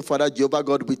 Everlasting Father, Jehovah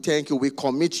God, we thank you. We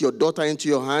commit your daughter into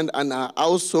your hand and her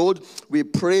household. We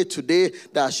pray today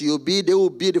that they will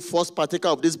be the first partaker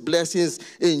of these blessings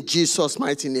in Jesus'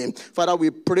 mighty name. Father,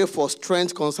 we pray for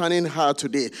strength concerning her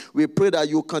today. We pray that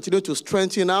you continue to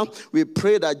strengthen her. We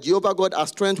pray that Jehovah God, our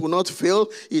strength will not fail.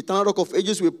 Eternal Rock of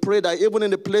Ages, we pray that even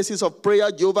in the places of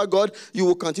prayer, Jehovah God, you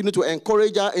will continue to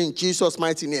encourage her in Jesus'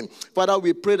 mighty name. Father,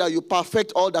 we pray that you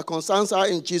perfect all that concerns her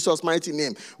in Jesus' mighty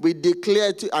name. We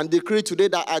declare and decree today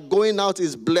that our going out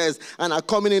is blessed and our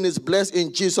coming in is blessed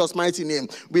in Jesus' mighty name.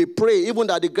 We pray even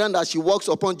that the ground that she walks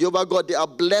upon, Jehovah God, they are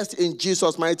blessed in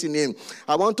Jesus' mighty name.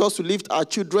 I want us to lift our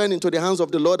children into the hands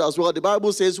of the Lord as well. The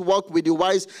Bible says, walk with the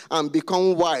wise and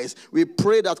become wise. We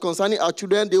pray that concerning our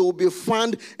children, they will be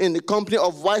found in the company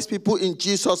of wise people in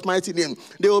Jesus' mighty name.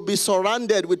 They will be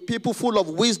surrounded with people full of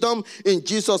wisdom in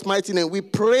Jesus' mighty name. We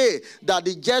pray that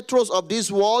the Jethros of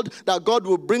this world, that God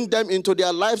will bring them into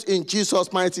their lives in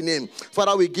Jesus' mighty name.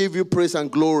 Father, we give you praise and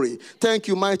glory. Thank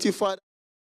you, mighty Father.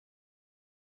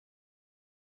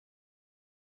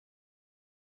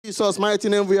 In Jesus' mighty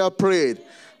name we have prayed.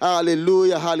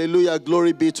 Hallelujah, hallelujah.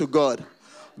 Glory be to God.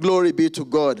 Glory be to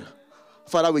God.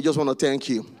 Father, we just want to thank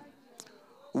you.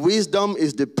 Wisdom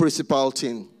is the principal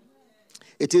thing.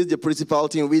 It is the principal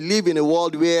thing. We live in a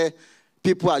world where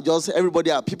people are just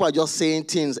saying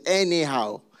things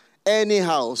anyhow.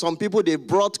 Some people, they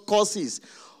brought curses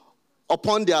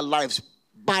upon their lives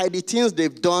by the things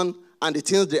they've done and the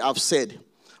things they have said.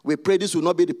 We pray this will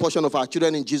not be the portion of our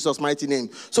children in Jesus' mighty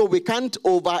name. So we can't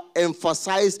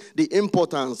overemphasize the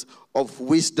importance of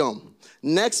wisdom.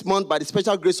 Next month, by the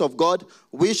special grace of God,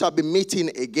 we shall be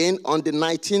meeting again on the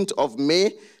 19th of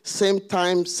May, same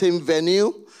time, same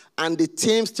venue, and the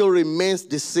theme still remains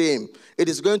the same. It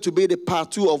is going to be the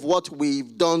part 2 of what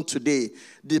we've done today.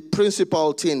 The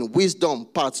principal thing, wisdom,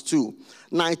 part 2.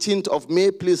 19th of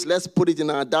May, please, let's put it in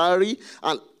our diary.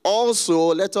 And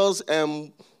also, let us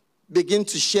begin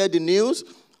to share the news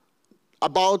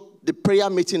about the prayer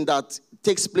meeting that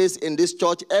takes place in this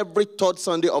church every third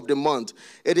Sunday of the month.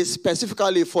 It is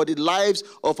specifically for the lives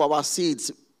of our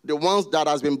seeds, the ones that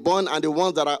has been born and the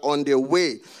ones that are on their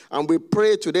way. And we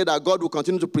pray today that God will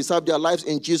continue to preserve their lives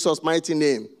in Jesus' mighty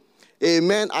name.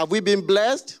 Amen. Have we been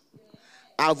blessed?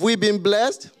 Have we been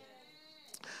blessed?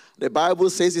 The Bible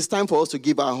says it's time for us to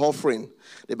give our offering.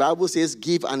 The Bible says,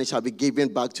 give and it shall be given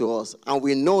back to us. And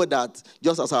we know that,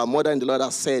 just as our mother in the Lord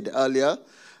has said earlier,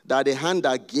 that the hand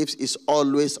that gives is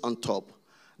always on top.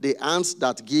 The hands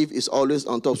that give is always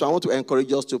on top. So I want to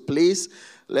encourage us to please,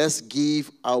 let's give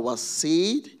our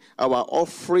seed, our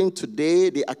offering today.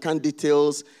 The account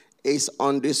details is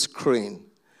on the screen.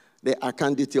 The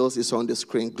account details is on the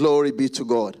screen. Glory be to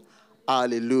God.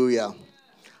 Hallelujah.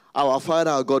 Our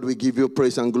Father, our God, we give you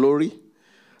praise and glory.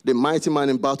 The mighty man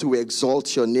in battle, we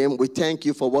exalt your name. We thank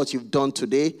you for what you've done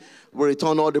today. We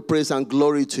return all the praise and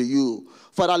glory to you.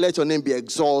 Father, let your name be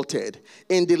exalted.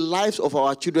 In the lives of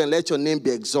our children, let your name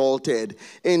be exalted.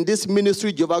 In this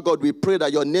ministry, Jehovah God, we pray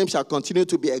that your name shall continue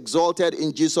to be exalted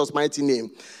in Jesus' mighty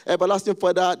name. Everlasting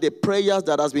Father, the prayers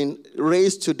that has been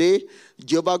raised today,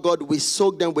 Jehovah God, we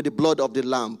soak them with the blood of the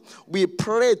Lamb. We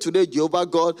pray today, Jehovah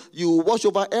God, you watch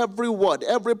over every word,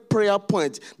 every prayer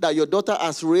point that your daughter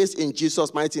has raised in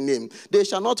Jesus' mighty name. They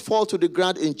shall not fall to the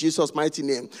ground in Jesus' mighty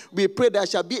name. We pray there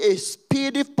shall be a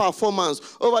speedy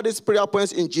performance over these prayer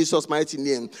points in Jesus' mighty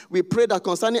name. We pray that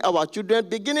concerning our children,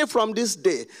 beginning from this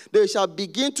day, they shall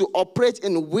begin to operate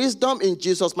in wisdom in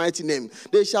Jesus' mighty name.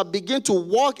 They shall begin to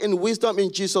walk in wisdom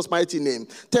in Jesus' mighty name.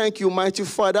 Thank you, mighty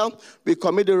Father. We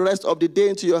commit the rest of the day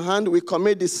into your hand. We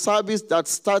commit the service that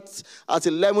starts at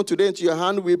 11 today into your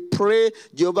hand. We pray,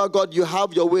 Jehovah God, you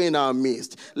have your way in our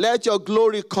midst. Let your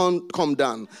glory come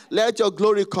down. Let your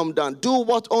glory come down. Do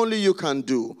what only you can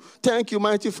do. Thank you,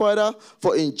 mighty Father,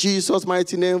 for in Jesus'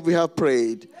 mighty name we have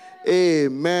prayed.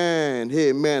 Amen.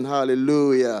 Amen.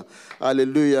 Hallelujah.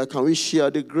 Hallelujah. Can we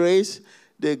share the grace?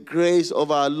 The grace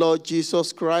of our Lord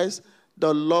Jesus Christ,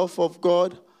 the love of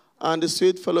God, and the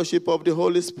sweet fellowship of the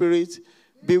Holy Spirit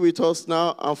be with us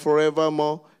now and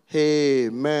forevermore.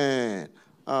 Amen.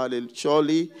 Hallelujah.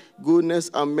 Surely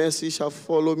goodness and mercy shall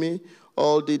follow me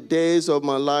all the days of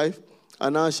my life,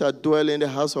 and I shall dwell in the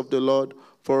house of the Lord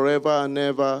forever and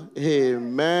ever.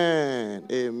 Amen.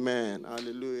 Amen.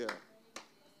 Hallelujah.